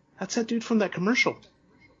 that's that dude from that commercial.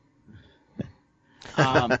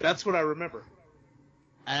 That's what I remember.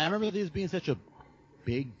 And I remember these being such a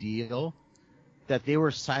big deal that they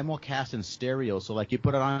were simulcast in stereo. So like you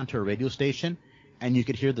put it on to a radio station and you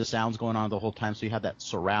could hear the sounds going on the whole time. So you had that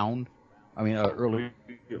surround. I mean, early,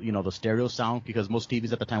 the stereo sound, because most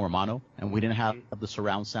TVs at the time were mono, and we didn't have the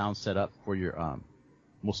surround sound set up for your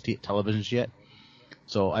most televisions yet.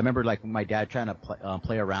 So I remember like my dad trying to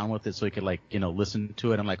play around with it so he could like listen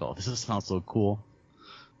to it. I'm like, oh, this sounds so cool.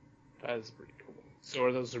 That is pretty cool. So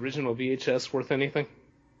are those original VHS worth anything?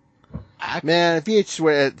 Man,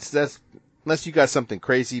 VHS, that's unless you got something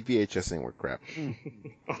crazy, VHS ain't worth crap.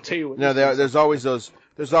 I'll tell you what. No, there's always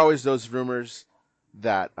those rumors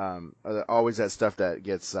that always that stuff that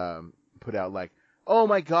gets put out, like, oh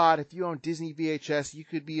my god, if you own Disney VHS, you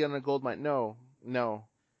could be on a gold mine. No,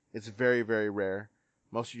 it's very, very rare.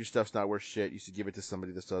 Most of your stuff's not worth shit. You should give it to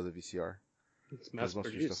somebody that still has a VCR. It's mass Most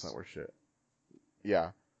of your produced. stuff's not worth shit.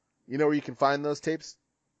 Yeah, you know where you can find those tapes?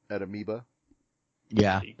 At Amoeba.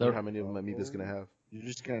 Yeah. You know how many of them Amoeba's gonna have? You're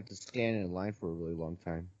just gonna have to stand in line for a really long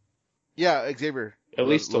time. Yeah, Xavier. At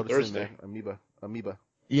least till Lotus in Thursday. there. Amoeba.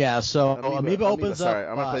 Yeah, so Amoeba opens sorry,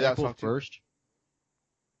 up I'm gonna play that April song too. 1st.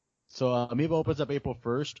 So Amoeba opens up April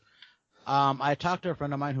 1st. I talked to a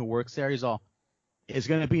friend of mine who works there. He's all, it's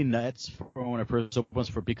going to be nuts for when it first opens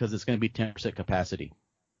because it's going to be 10% capacity.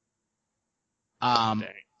 Dang,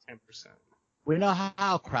 10%. We know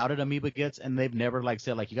how crowded Amoeba gets, and they've never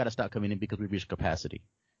said you got to stop coming in because we've reached capacity.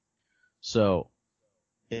 So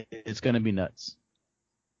it's going to be nuts.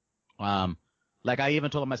 I even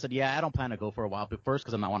told him, I said, yeah, I don't plan to go for a while, but first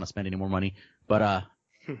because I don't want to spend any more money, but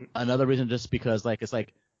another reason just because it's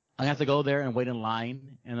I'm gonna have to go there and wait in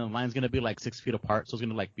line, and the line's gonna be 6 feet apart, so it's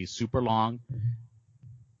gonna be super long.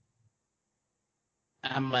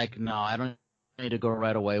 I'm no, I don't need to go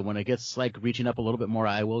right away. When it gets reaching up a little bit more,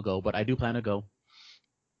 I will go, but I do plan to go.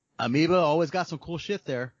 Amoeba always got some cool shit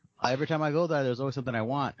there. Every time I go there, there's always something I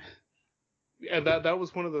want. And that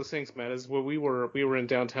was one of those things, man, is when we were in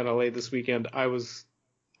downtown LA this weekend, I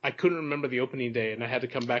couldn't remember the opening day, and I had to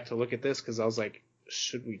come back to look at this because I was like,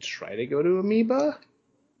 should we try to go to Amoeba?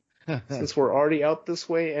 Since we're already out this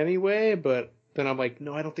way anyway, but then I'm like,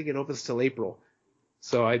 no, I don't think it opens till April.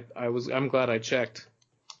 So I'm glad I checked.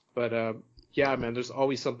 But yeah, man, there's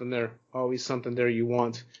always something there. Always something there you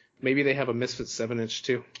want. Maybe they have a Misfits 7-inch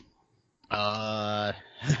too.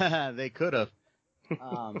 They could have.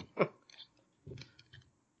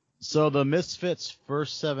 So the Misfits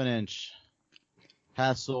first 7-inch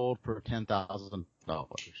has sold for $10,000.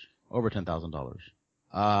 Over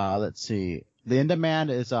 $10,000. Let's see. The in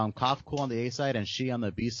demand is Cough Cool on the A side and She on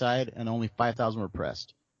the B side, and only 5,000 were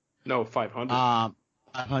pressed. No, 500.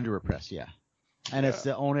 500 were pressed, yeah. And it's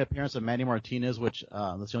the only appearance of Manny Martinez, which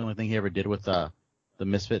that's the only thing he ever did with the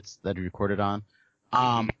Misfits that he recorded on.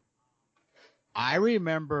 I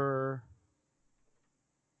remember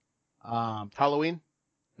Halloween?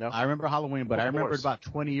 No. I remember Halloween, but I remember about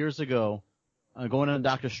 20 years ago going to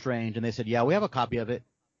Doctor Strange, and they said, yeah, we have a copy of it.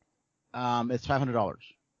 It's $500.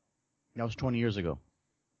 That was 20 years ago.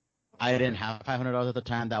 I didn't have $500 at the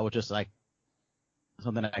time. That was just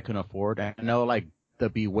something that I couldn't afford. I know the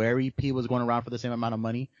Beware EP was going around for the same amount of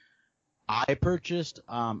money. I purchased,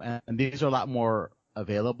 and these are a lot more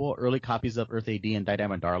available, early copies of Earth AD and Die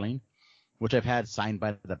Diamond Darling, which I've had signed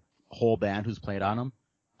by the whole band who's played on them.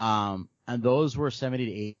 And those were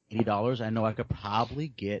 $70 to $80. I know I could probably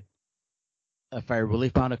get, if I really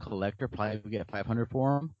found a collector, probably get $500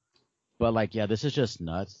 for them. But yeah, this is just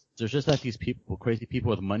nuts. There's just these people, crazy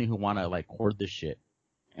people with money who want to hoard this shit,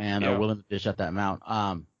 and are willing to dish out that amount.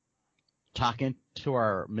 Talking to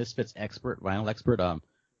our Misfits vinyl expert,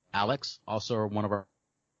 Alex, also one of our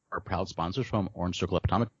proud sponsors from Orange Circle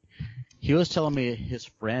Atomic. He was telling me his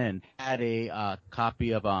friend had a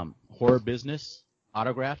copy of Horror Business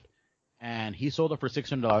autographed, and he sold it for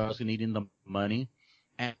 $600 and needing the money,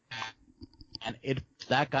 and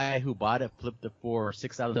that guy who bought it flipped it for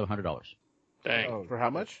 $6,700. Dang. Oh, for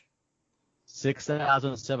how much?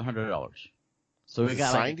 $6,700. So we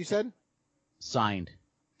got signed. You said signed.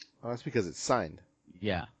 Oh, that's because it's signed.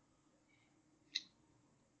 Yeah.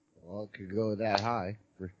 Well, it could go that high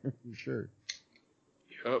for sure.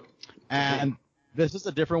 Yep. And this is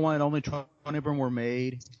a different one. Only 20 of them were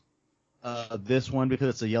made. This one because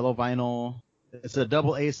it's a yellow vinyl. It's a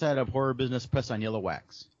double A side of Horror Business pressed on yellow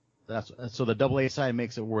wax. So the double A side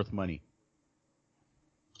makes it worth money.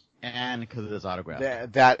 And because it is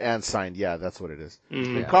autographed. That and signed, yeah, that's what it is.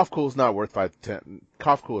 Mm-hmm. And Cough Cool is not worth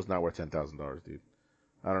 $10,000, dude.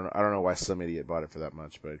 I don't know why some idiot bought it for that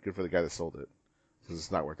much, but good for the guy that sold it, because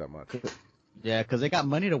it's not worth that much. Yeah, because they got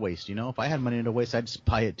money to waste. If I had money to waste, I'd just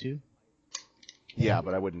buy it too. Yeah,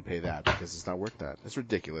 but I wouldn't pay that because it's not worth that. It's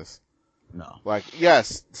ridiculous. No.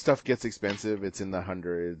 Yes, stuff gets expensive. It's in the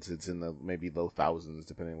hundreds. It's in the maybe low thousands,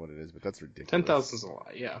 depending on what it is. But that's ridiculous. 10,000 is a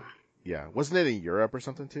lot. Yeah. Yeah, wasn't it in Europe or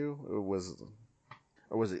something too? Or was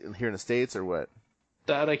it here in the States or what?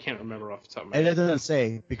 That I can't remember off the top of my And head. it doesn't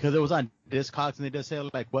say, because it was on Discogs, and they did say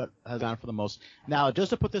what has gone for the most. Now, just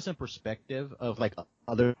to put this in perspective of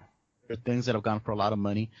other things that have gone for a lot of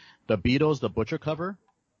money, the Beatles, the Butcher cover,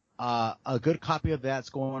 a good copy of that's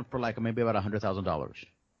going for maybe about $100,000.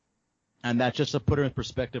 And that's just to put it in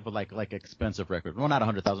perspective of expensive record. Well, not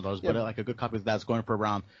 $100,000, but a good copy of that's going for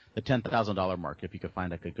around the $10,000 mark if you could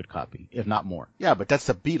find a good copy, if not more. Yeah, but that's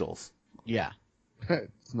the Beatles. Yeah.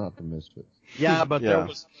 It's not the Misfits. Yeah, but Yeah.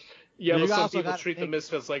 Yeah, You but some also people got- treat the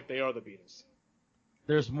Misfits like they are the Beatles.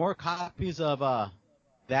 there's more copies of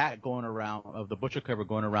that going around, of the Butcher cover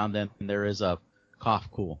going around than there is of Cough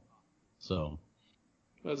Cool. So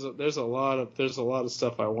There's a lot of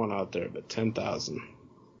stuff I want out there, but 10,000.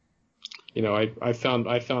 I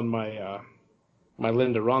found my my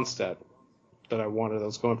Linda Ronstadt that I wanted. I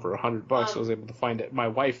was going for $100. I was able to find it. My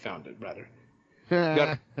wife found it, rather.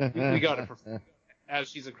 We got it for, as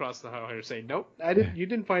she's across the hall here saying, "Nope, I didn't. You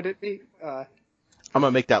didn't find it." Me. I'm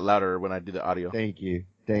gonna make that louder when I do the audio. Thank you.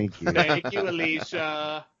 Thank you,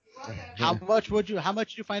 Alicia. How much did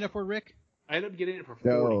you find it for, Rick? I ended up getting it for 40.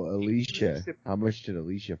 No, Alicia. How much did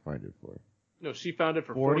Alicia find it for? No, she found it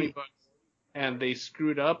for 40 $40, and they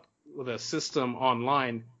screwed up with a system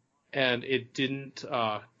online, and it didn't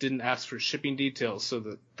ask for shipping details.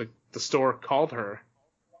 So the store called her,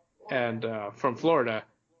 and from Florida,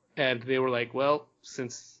 and they were like, well,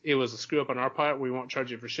 since it was a screw up on our part, we won't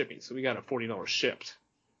charge you for shipping. So we got it $40 shipped.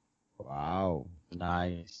 Wow.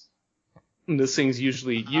 Nice. And this thing's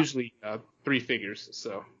usually 3 figures.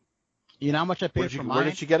 So You know how much I paid for mine? Where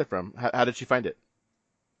did she get it from? How did she find it?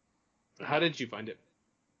 how did you find it?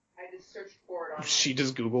 I just searched for it online. She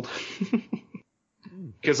just Googled.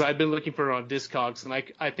 Because I'd been looking for it on Discogs, and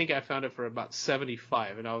I think I found it for about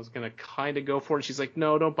 $75, and I was going to kind of go for it. She's like,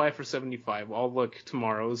 no, don't buy it for $75. I'll look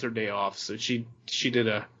tomorrow. It was her day off, so she did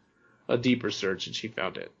a deeper search, and she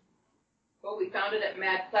found it. Well, we found it at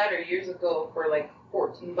Mad Platter years ago for like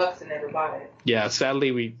 $14 and never bought it. Yeah,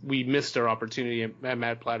 sadly, we missed our opportunity at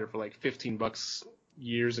Mad Platter for like $15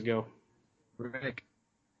 years ago. Rick,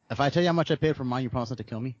 if I tell you how much I paid for mine, you promise not to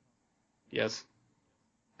kill me? Yes.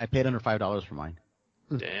 I paid under $5 for mine.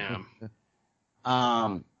 Damn.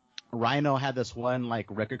 Rhino had this one like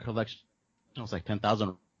record collection. It was like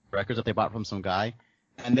 10,000 records that they bought from some guy,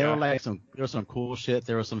 and there were like there was some cool shit,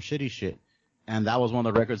 there was some shitty shit, and that was one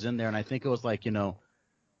of the records in there. And I think it was like $1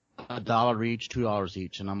 each, $2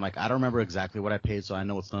 each, and I'm like, I don't remember exactly what I paid, so I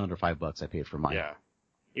know it's under $5 I paid for mine. Yeah.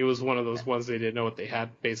 It was one of those ones they didn't know what they had,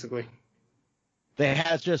 basically. They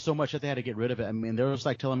had just so much that they had to get rid of it. I mean, they were just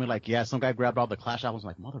like telling me like, yeah, some guy grabbed all the Clash albums. I'm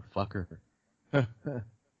like, motherfucker.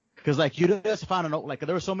 Because like you just found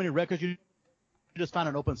there were so many records, you just found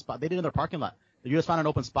an open spot. They did it in their parking lot. You just found an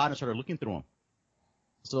open spot and started looking through them.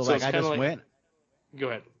 So like I just went. Go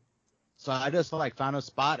ahead. So I just like found a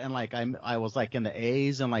spot and like I was like in the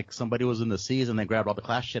A's and like somebody was in the C's and they grabbed all the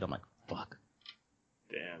Clash shit. I'm like, fuck.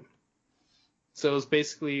 Damn. So it was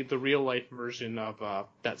basically the real life version of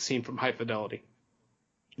that scene from High Fidelity.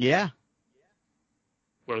 Yeah.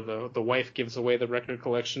 Where the wife gives away the record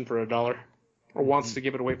collection for $1. Or wants to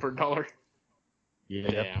give it away for $1. Yeah,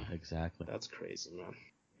 Damn. exactly. That's crazy, man.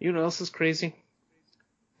 You know what else is crazy?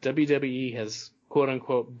 WWE has quote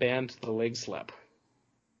unquote banned the leg slap.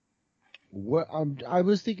 What I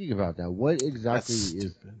was thinking about that. What exactly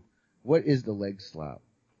is the leg slap?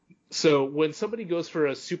 So when somebody goes for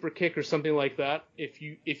a super kick or something like that, if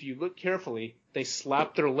you look carefully, they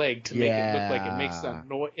slap their leg to make it look like it makes that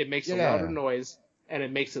it makes a louder noise, and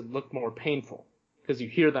it makes it look more painful because you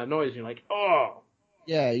hear that noise and you're like, oh.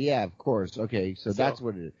 Yeah, of course. Okay, so that's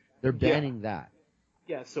what it is. They're banning that.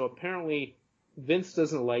 Yeah, so apparently Vince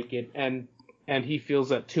doesn't like it, and he feels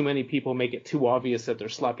that too many people make it too obvious that they're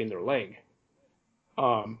slapping their leg.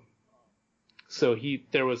 So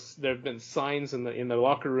there have been signs in the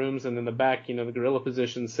locker rooms and in the back, the gorilla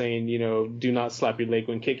position saying, do not slap your leg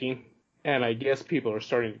when kicking. And I guess people are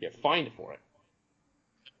starting to get fined for it.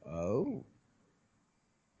 Oh.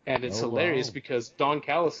 And it's hilarious because Don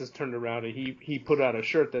Callis has turned around and he put out a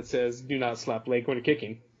shirt that says, do not slap leg when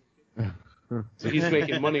kicking. So he's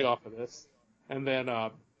making money off of this. And then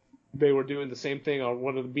they were doing the same thing on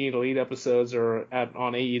one of the Being Elite episodes or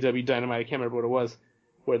on AEW Dynamite, I can't remember what it was,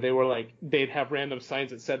 where they were like, they'd have random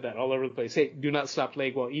signs that said that all over the place. Hey, do not slap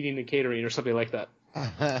leg while eating and catering or something like that.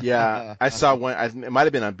 Yeah, I saw one. It might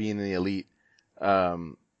have been on Being in the Elite,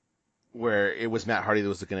 where it was Matt Hardy that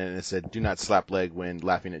was looking at it and it said, "Do not slap leg when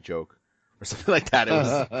laughing at joke," or something like that. It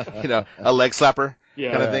was, a leg slapper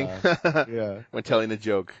kind of thing. Yeah. When telling a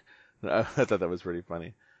joke, I thought that was pretty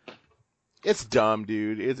funny. It's dumb,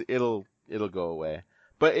 dude. It'll go away.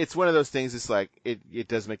 But it's one of those things. It's like it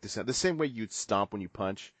does make the sound the same way you'd stomp when you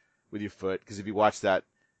punch with your foot. Because if you watch that,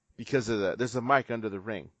 because of there's a mic under the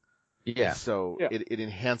ring. Yeah. So it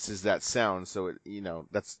enhances that sound. So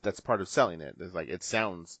that's part of selling it. It's like it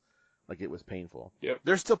sounds like it was painful. Yep.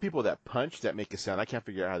 There's still people that punch that make a sound. I can't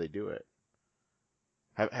figure out how they do it.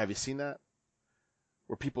 Have you seen that?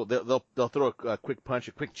 Where people they'll throw a quick punch,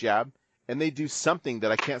 a quick jab, and they do something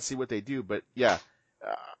that I can't see what they do. But yeah,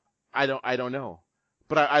 I don't know.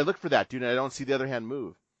 But I look for that, dude, and I don't see the other hand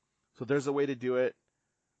move. So there's a way to do it.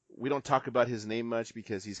 We don't talk about his name much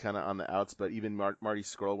because he's kind of on the outs, but even Marty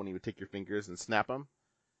Scurll, when he would take your fingers and snap them,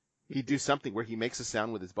 he'd do something where he makes a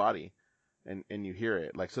sound with his body, and you hear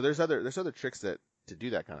it. Like, so there's other tricks to do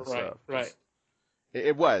that kind of stuff. Right.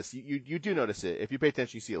 It was. You do notice it. If you pay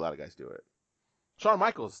attention, you see a lot of guys do it. Shawn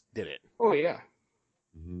Michaels did it. Oh, yeah.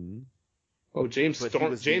 Mm-hmm. Oh, James But he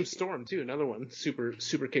Storm, was James the- Storm too, another one.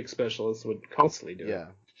 Super kick specialist would constantly do it. Yeah.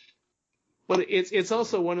 But it's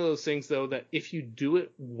also one of those things though that if you do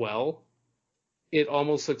it well, it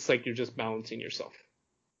almost looks like you're just balancing yourself.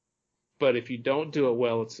 But if you don't do it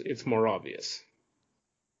well, it's more obvious.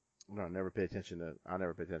 No, I'll never pay attention to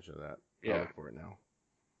that. Yeah. I'll look for it now.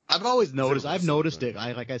 I've always noticed. Everybody's I've so noticed good. it.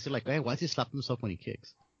 I said like, hey, why does he slap himself when he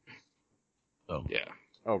kicks? So. Yeah.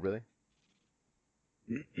 Oh, really?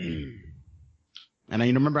 And I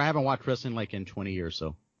remember I haven't watched wrestling like in 20 years,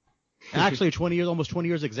 so. And actually 20 years, almost 20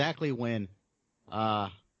 years exactly when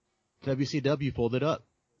WCW folded up.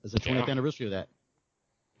 It's the 20th Yeah. anniversary of that.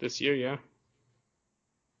 This year, yeah.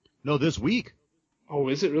 No, this week. Oh,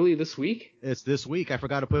 is it really this week? It's this week. I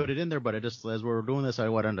forgot to put it in there, but I just, as we were doing this, I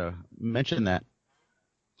wanted to mention that.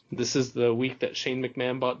 This is the week that Shane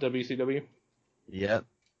McMahon bought WCW? Yep.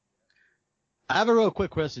 I have a real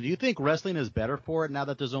quick question. Do you think wrestling is better for it now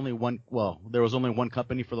that there's only one, well, there was only one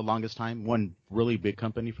company for the longest time, one really big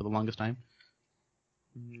company for the longest time?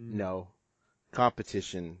 No.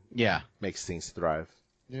 Competition Yeah. makes things thrive.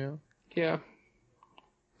 Yeah. Yeah.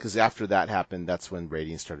 Because after that happened, that's when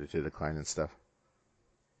ratings started to decline and stuff.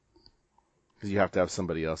 Because you have to have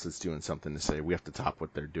somebody else that's doing something to say, we have to top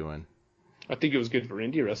what they're doing. I think it was good for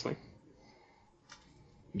indie wrestling.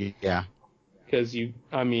 Yeah. Because you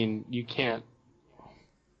can't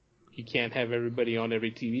have everybody on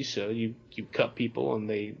every TV show. You cut people, and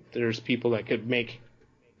there's people that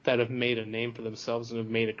have made a name for themselves and have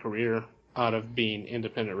made a career out of being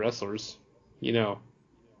independent wrestlers. You know,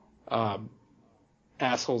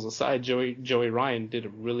 assholes aside, Joey Ryan did a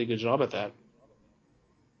really good job at that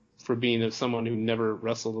for being someone who never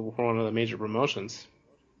wrestled for one of the major promotions.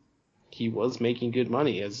 He was making good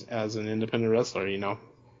money as an independent wrestler, you know.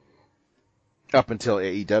 Up until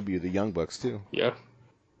AEW, the Young Bucks too. Yeah.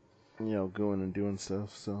 You know, going and doing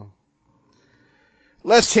stuff. So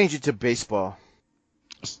let's change it to baseball.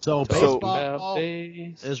 So So- baseball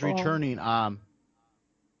is returning.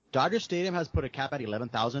 Dodger Stadium has put a cap at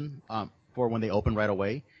 11,000 for when they open right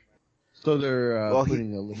away. So they're Well,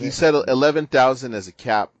 putting a limit. he said 11,000 as a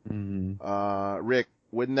cap. Mm-hmm. Rick,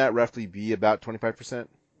 wouldn't that roughly be about 25%?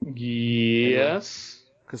 Yes.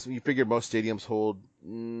 Because you figure most stadiums hold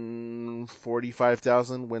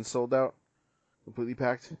 45,000 when sold out, completely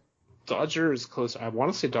packed. Dodger is closer. I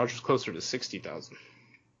want to say Dodger's closer to 60,000.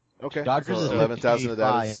 Okay, Dodgers so is 11,000 of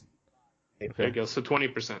that is. There you go. So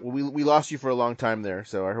 20%. Well, we lost you for a long time there,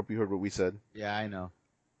 so I hope you heard what we said. Yeah, I know.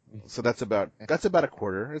 So that's about a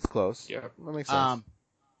quarter. It's close. Yeah. That makes sense.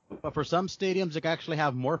 But for some stadiums, they can actually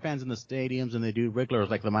have more fans in the stadiums than they do regulars,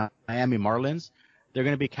 like the Miami Marlins. They're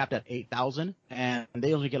going to be capped at 8,000, and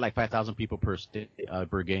they only get like 5,000 people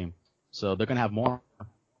per game. So they're going to have more.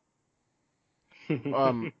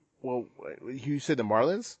 Well, you said the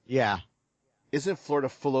Marlins? Yeah. Isn't Florida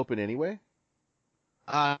full open anyway?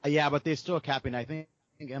 Yeah, but they're still capping. I think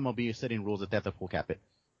MLB is setting rules that they have to full cap it.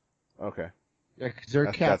 Okay. Yeah, 'cause they're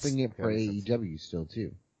That's- capping it for that makes sense. AEW still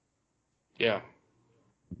too. Yeah.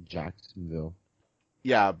 Jacksonville.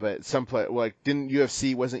 Yeah, but wasn't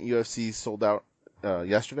UFC sold out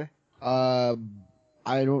yesterday? I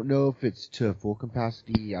don't know if it's to full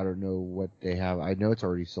capacity. I don't know what they have. I know it's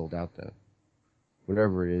already sold out though.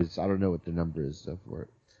 Whatever it is, I don't know what the number is for it.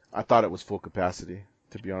 I thought it was full capacity,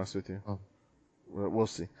 to be honest with you. Oh. We'll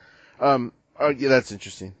see. Yeah, that's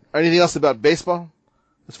interesting. Anything else about baseball?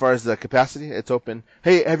 As far as the capacity, it's open.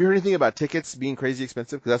 Hey, have you heard anything about tickets being crazy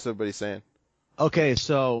expensive? Because that's what everybody's saying. Okay,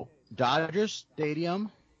 so Dodger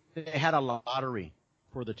Stadium, they had a lottery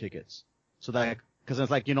for the tickets. So that, because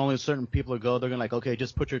it's like, only certain people go, they're going to like, okay,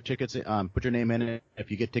 just put your tickets, put your name in it.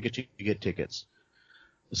 If you get tickets, you get tickets.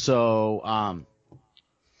 So,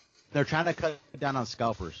 they're trying to cut down on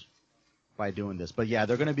scalpers by doing this. But yeah,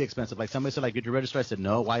 they're going to be expensive. Like somebody said, like, did you register? I said,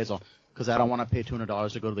 no. Why is all? Because I don't want to pay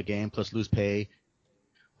 $200 to go to the game, plus lose pay,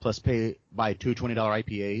 plus buy two $20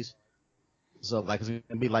 IPAs. So like, it's going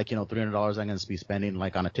to be like, $300 I'm going to be spending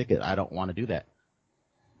like on a ticket. I don't want to do that.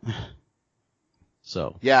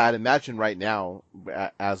 So. Yeah, I'd imagine right now,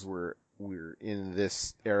 as we're in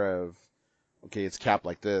this era of, okay, it's capped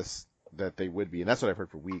like this, that they would be. And that's what I've heard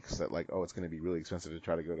for weeks, that like, oh, it's going to be really expensive to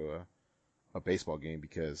try to go to a baseball game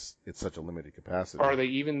because it's such a limited capacity. Are they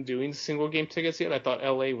even doing single game tickets yet? I thought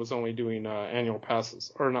LA was only doing annual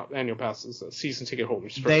passes, or not annual passes, season ticket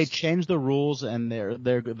holders first. They changed the rules, and they're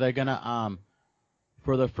gonna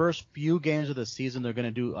for the first few games of the season they're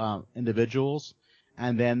gonna do individuals,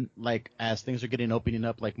 and then like as things are opening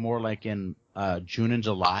up, like more like in June and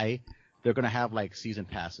July, they're gonna have like season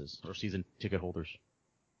passes or season ticket holders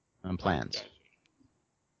and plans.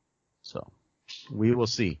 So we will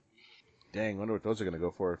see. Dang, wonder what those are going to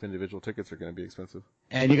go for if individual tickets are going to be expensive.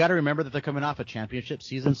 And you got to remember that they're coming off a championship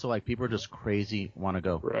season, so like people are just crazy want to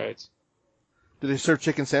go. Right. Do they serve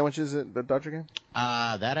chicken sandwiches at the Dodger game?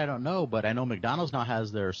 That I don't know, but I know McDonald's now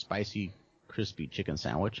has their spicy, crispy chicken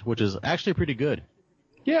sandwich, which is actually pretty good.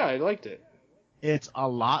 Yeah, I liked it. It's a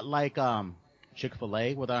lot like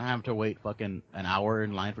Chick-fil-A without having to wait fucking an hour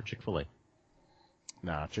in line for Chick-fil-A.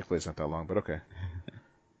 Nah, Chick-fil-A's not that long, but okay.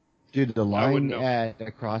 Dude, the I wouldn't line know. at I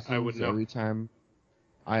crossings wouldn't know. every time,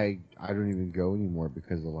 I don't even go anymore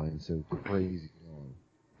because the line's so crazy long.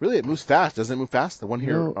 Really, it moves fast. Doesn't it move fast? The one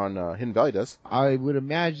here No. on Hidden Valley does. I would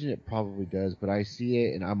imagine it probably does, but I see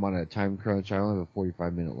it and I'm on a time crunch. I only have a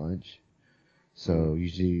 45-minute lunch. So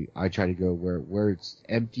usually I try to go where it's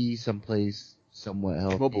empty, someplace somewhat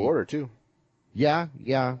healthy. Mobile order, too. Yeah.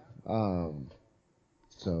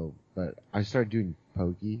 So, but I started doing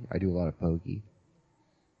pokey. I do a lot of pokey.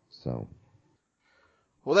 So,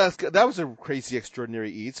 Well, that was a crazy,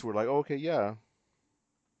 extraordinary eats. We're like, oh, okay, yeah,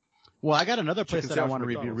 Well, I got another place Chicken that I sandwich want to from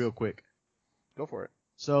review McDonald's. real quick. go for it.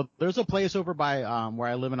 So there's a place over by where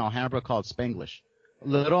I live in Alhambra called Spanglish.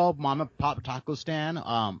 Little mom and pop taco stand.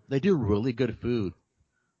 They do really good food.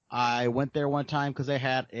 I went there one time because they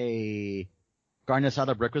had a carne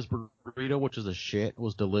asada breakfast burrito, which was a shit. It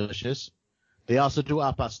was delicious. They also do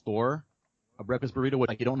al pastor, a breakfast burrito, which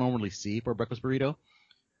like you don't normally see for a breakfast burrito.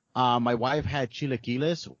 My wife had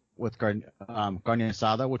chilaquiles with carne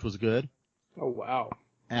asada, which was good. Oh wow.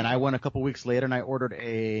 And I went a couple weeks later and I ordered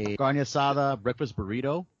a carne asada breakfast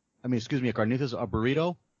burrito. A carnitas, a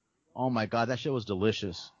burrito. Oh my god, that shit was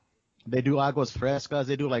delicious. They do aguas frescas.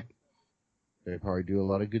 They do like, they probably do a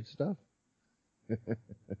lot of good stuff.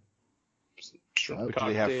 Shrimp Do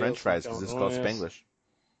they have cocktails, French fries? Because it's called McDonald's.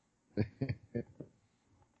 Spanglish.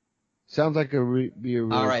 Sounds like be a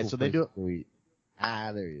really All right, cool so they place do- to eat.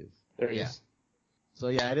 Ah, there he is. There it Yeah. is. so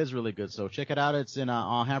yeah, it is really good. So check it out. It's in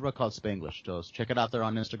Alhambra called Spanglish. So check it out there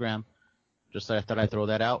on Instagram. Just I thought I'd throw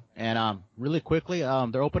that out. And really quickly,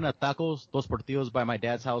 they're open at Tacos Dos Portillos by my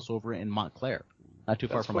dad's house over in Montclair. Not too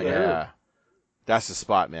far That's from my what I dad. heard. Yeah, that's the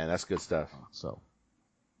spot, man. That's good stuff. So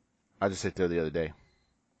I just ate there the other day.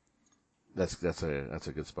 That's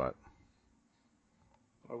a good spot.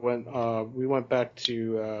 We went back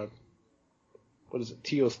to what is it,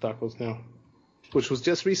 Tio's Tacos now, which was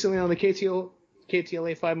just recently on the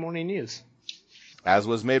KTLA 5 Morning News. As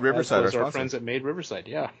was Made Riverside, As was our our sponsor. friends at Made Riverside.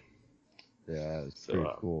 Yeah, Yeah, it's So, pretty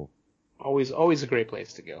cool. always a great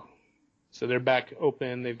place to go. So they're back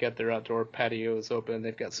open. They've got their outdoor patios open.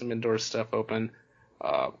 They've got some indoor stuff open.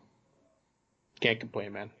 Can't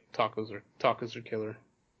complain, man. Tacos are killer.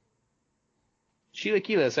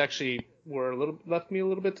 Chilaquiles actually left me a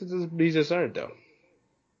little bit to be desired, though.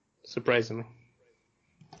 Surprisingly.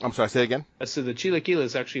 I'm sorry, say it again. I said the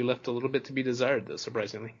chilaquiles actually left a little bit to be desired, though,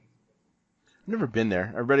 surprisingly. I've never been there.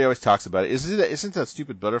 Everybody always talks about it. Isn't that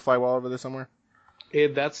stupid butterfly wall over there somewhere?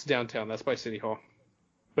 That's downtown. That's by City Hall.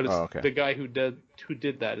 But it's Oh, okay. the guy who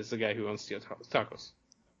did that is the guy who owns Tio's Tacos.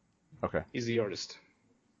 Okay. He's the artist.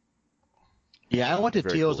 yeah, I went to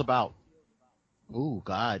Very Tio's cool.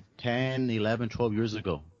 about 10, 11, 12 years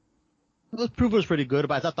ago. The food was pretty good,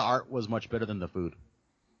 but I thought the art was much better than the food.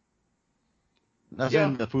 Not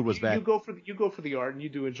saying the food was bad. You go for the art, and you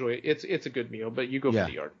do enjoy it. It's a good meal, but you go Yeah.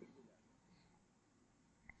 for the art.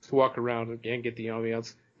 To walk around and get the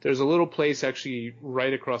ambiance. There's a little place actually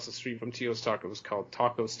right across the street from Tio's Tacos called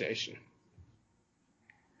Taco Station,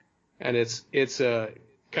 and it's a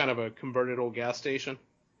kind of a converted old gas station.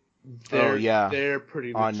 yeah. They're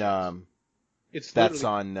pretty legit. On It's that's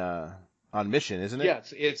literally- on Mission, isn't it? Yeah,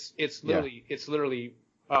 it's literally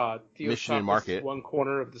Tio's Mission and Tacos Market. is one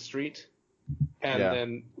corner of the street, and Yeah.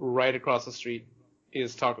 then right across the street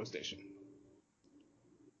is Taco Station.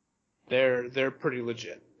 They're pretty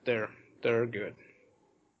legit. They're good,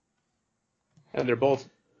 and they're both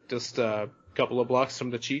just a couple of blocks from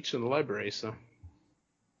the Cheech and the library. So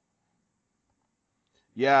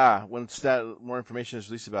Yeah. When more information is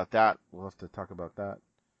released about that, we'll have to talk about that.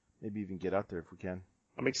 Maybe even get out there if we can.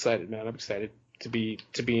 I'm excited, man. I'm excited to be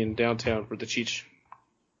in downtown for the Cheech.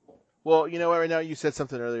 Well, you know what? Right now, you said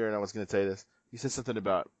something earlier, and I was going to tell you this. You said something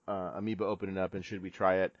about Amoeba opening up, and should we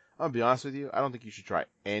try it? I'm gonna be honest with you. I don't think you should try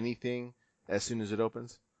anything as soon as it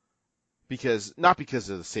opens, not because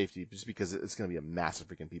of the safety, but just because it's going to be a mass of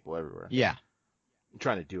freaking people everywhere Yeah.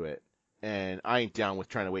 trying to do it, and I ain't down with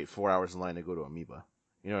trying to wait 4 hours in line to go to Amoeba.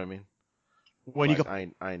 You know what I mean? When Like, you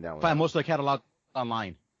can I ain't down with find that. most of the catalog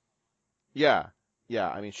online. Yeah.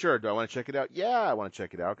 I mean, sure. Do I want to check it out? Yeah, I want to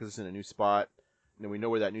check it out because it's in a new spot. And we know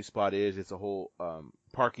where that new spot is. It's a whole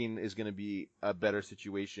parking is going to be a better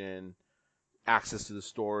situation. Access to the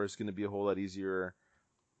store is going to be a whole lot easier.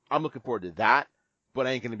 I'm looking forward to that, but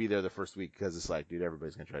I ain't gonna be there the first week because it's like, dude,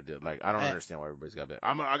 everybody's gonna try to do it. Like, I don't understand why everybody's got to.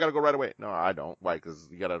 I gotta go right away. No, I don't. Why? Because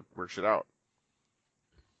you gotta work shit out.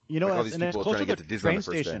 You know, Like all it's, these and it's people closer trying to to the get to Disneyland train the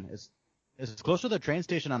first day. station. It's closer to the train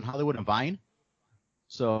station on Hollywood and Vine.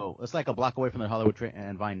 So it's like a block away from the Hollywood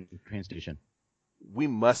and Vine train station. We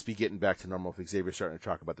must be getting back to normal if Xavier's starting to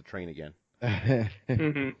talk about the train again.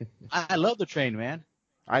 Mm-hmm. I love the train, man.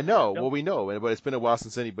 I know. Yep. Well, we know, but it's been a while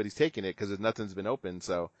since anybody's taken it because nothing's been open.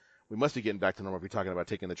 So we must be getting back to normal if you're talking about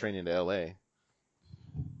taking the train into L.A.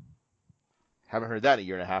 Haven't heard that in a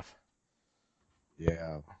year and a half.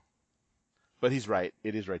 Yeah. But he's right.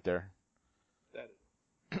 It is right there. That-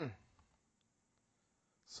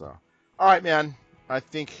 So, all right, man. I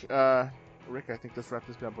think, Rick, let's wrap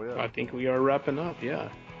this bad boy I up. think we are wrapping up, yeah.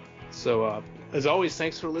 So, as always,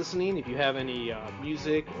 thanks for listening. If you have any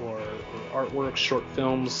music or artwork, short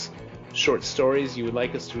films, short stories you would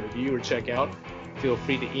like us to review or check out, feel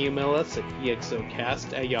free to email us at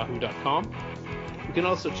exocast@yahoo.com. You can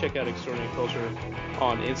also check out Extraordinary Culture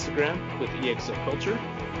on Instagram with EXOCulture,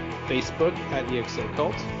 Facebook at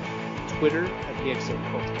EXOCult, Twitter at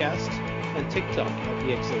EXOCultcast, and TikTok at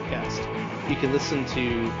EXOcast. You can listen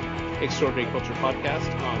to Extraordinary Culture Podcast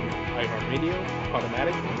on iHeartRadio,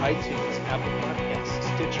 Automatic, iTunes, Apple Podcasts,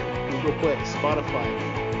 Stitcher, Google Play, Spotify,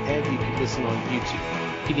 and you can listen on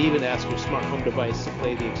YouTube. You can even ask your smart home device to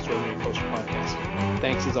play the Extraordinary Culture Podcast.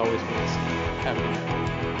 Thanks as always for listening. Have a good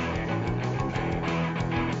night.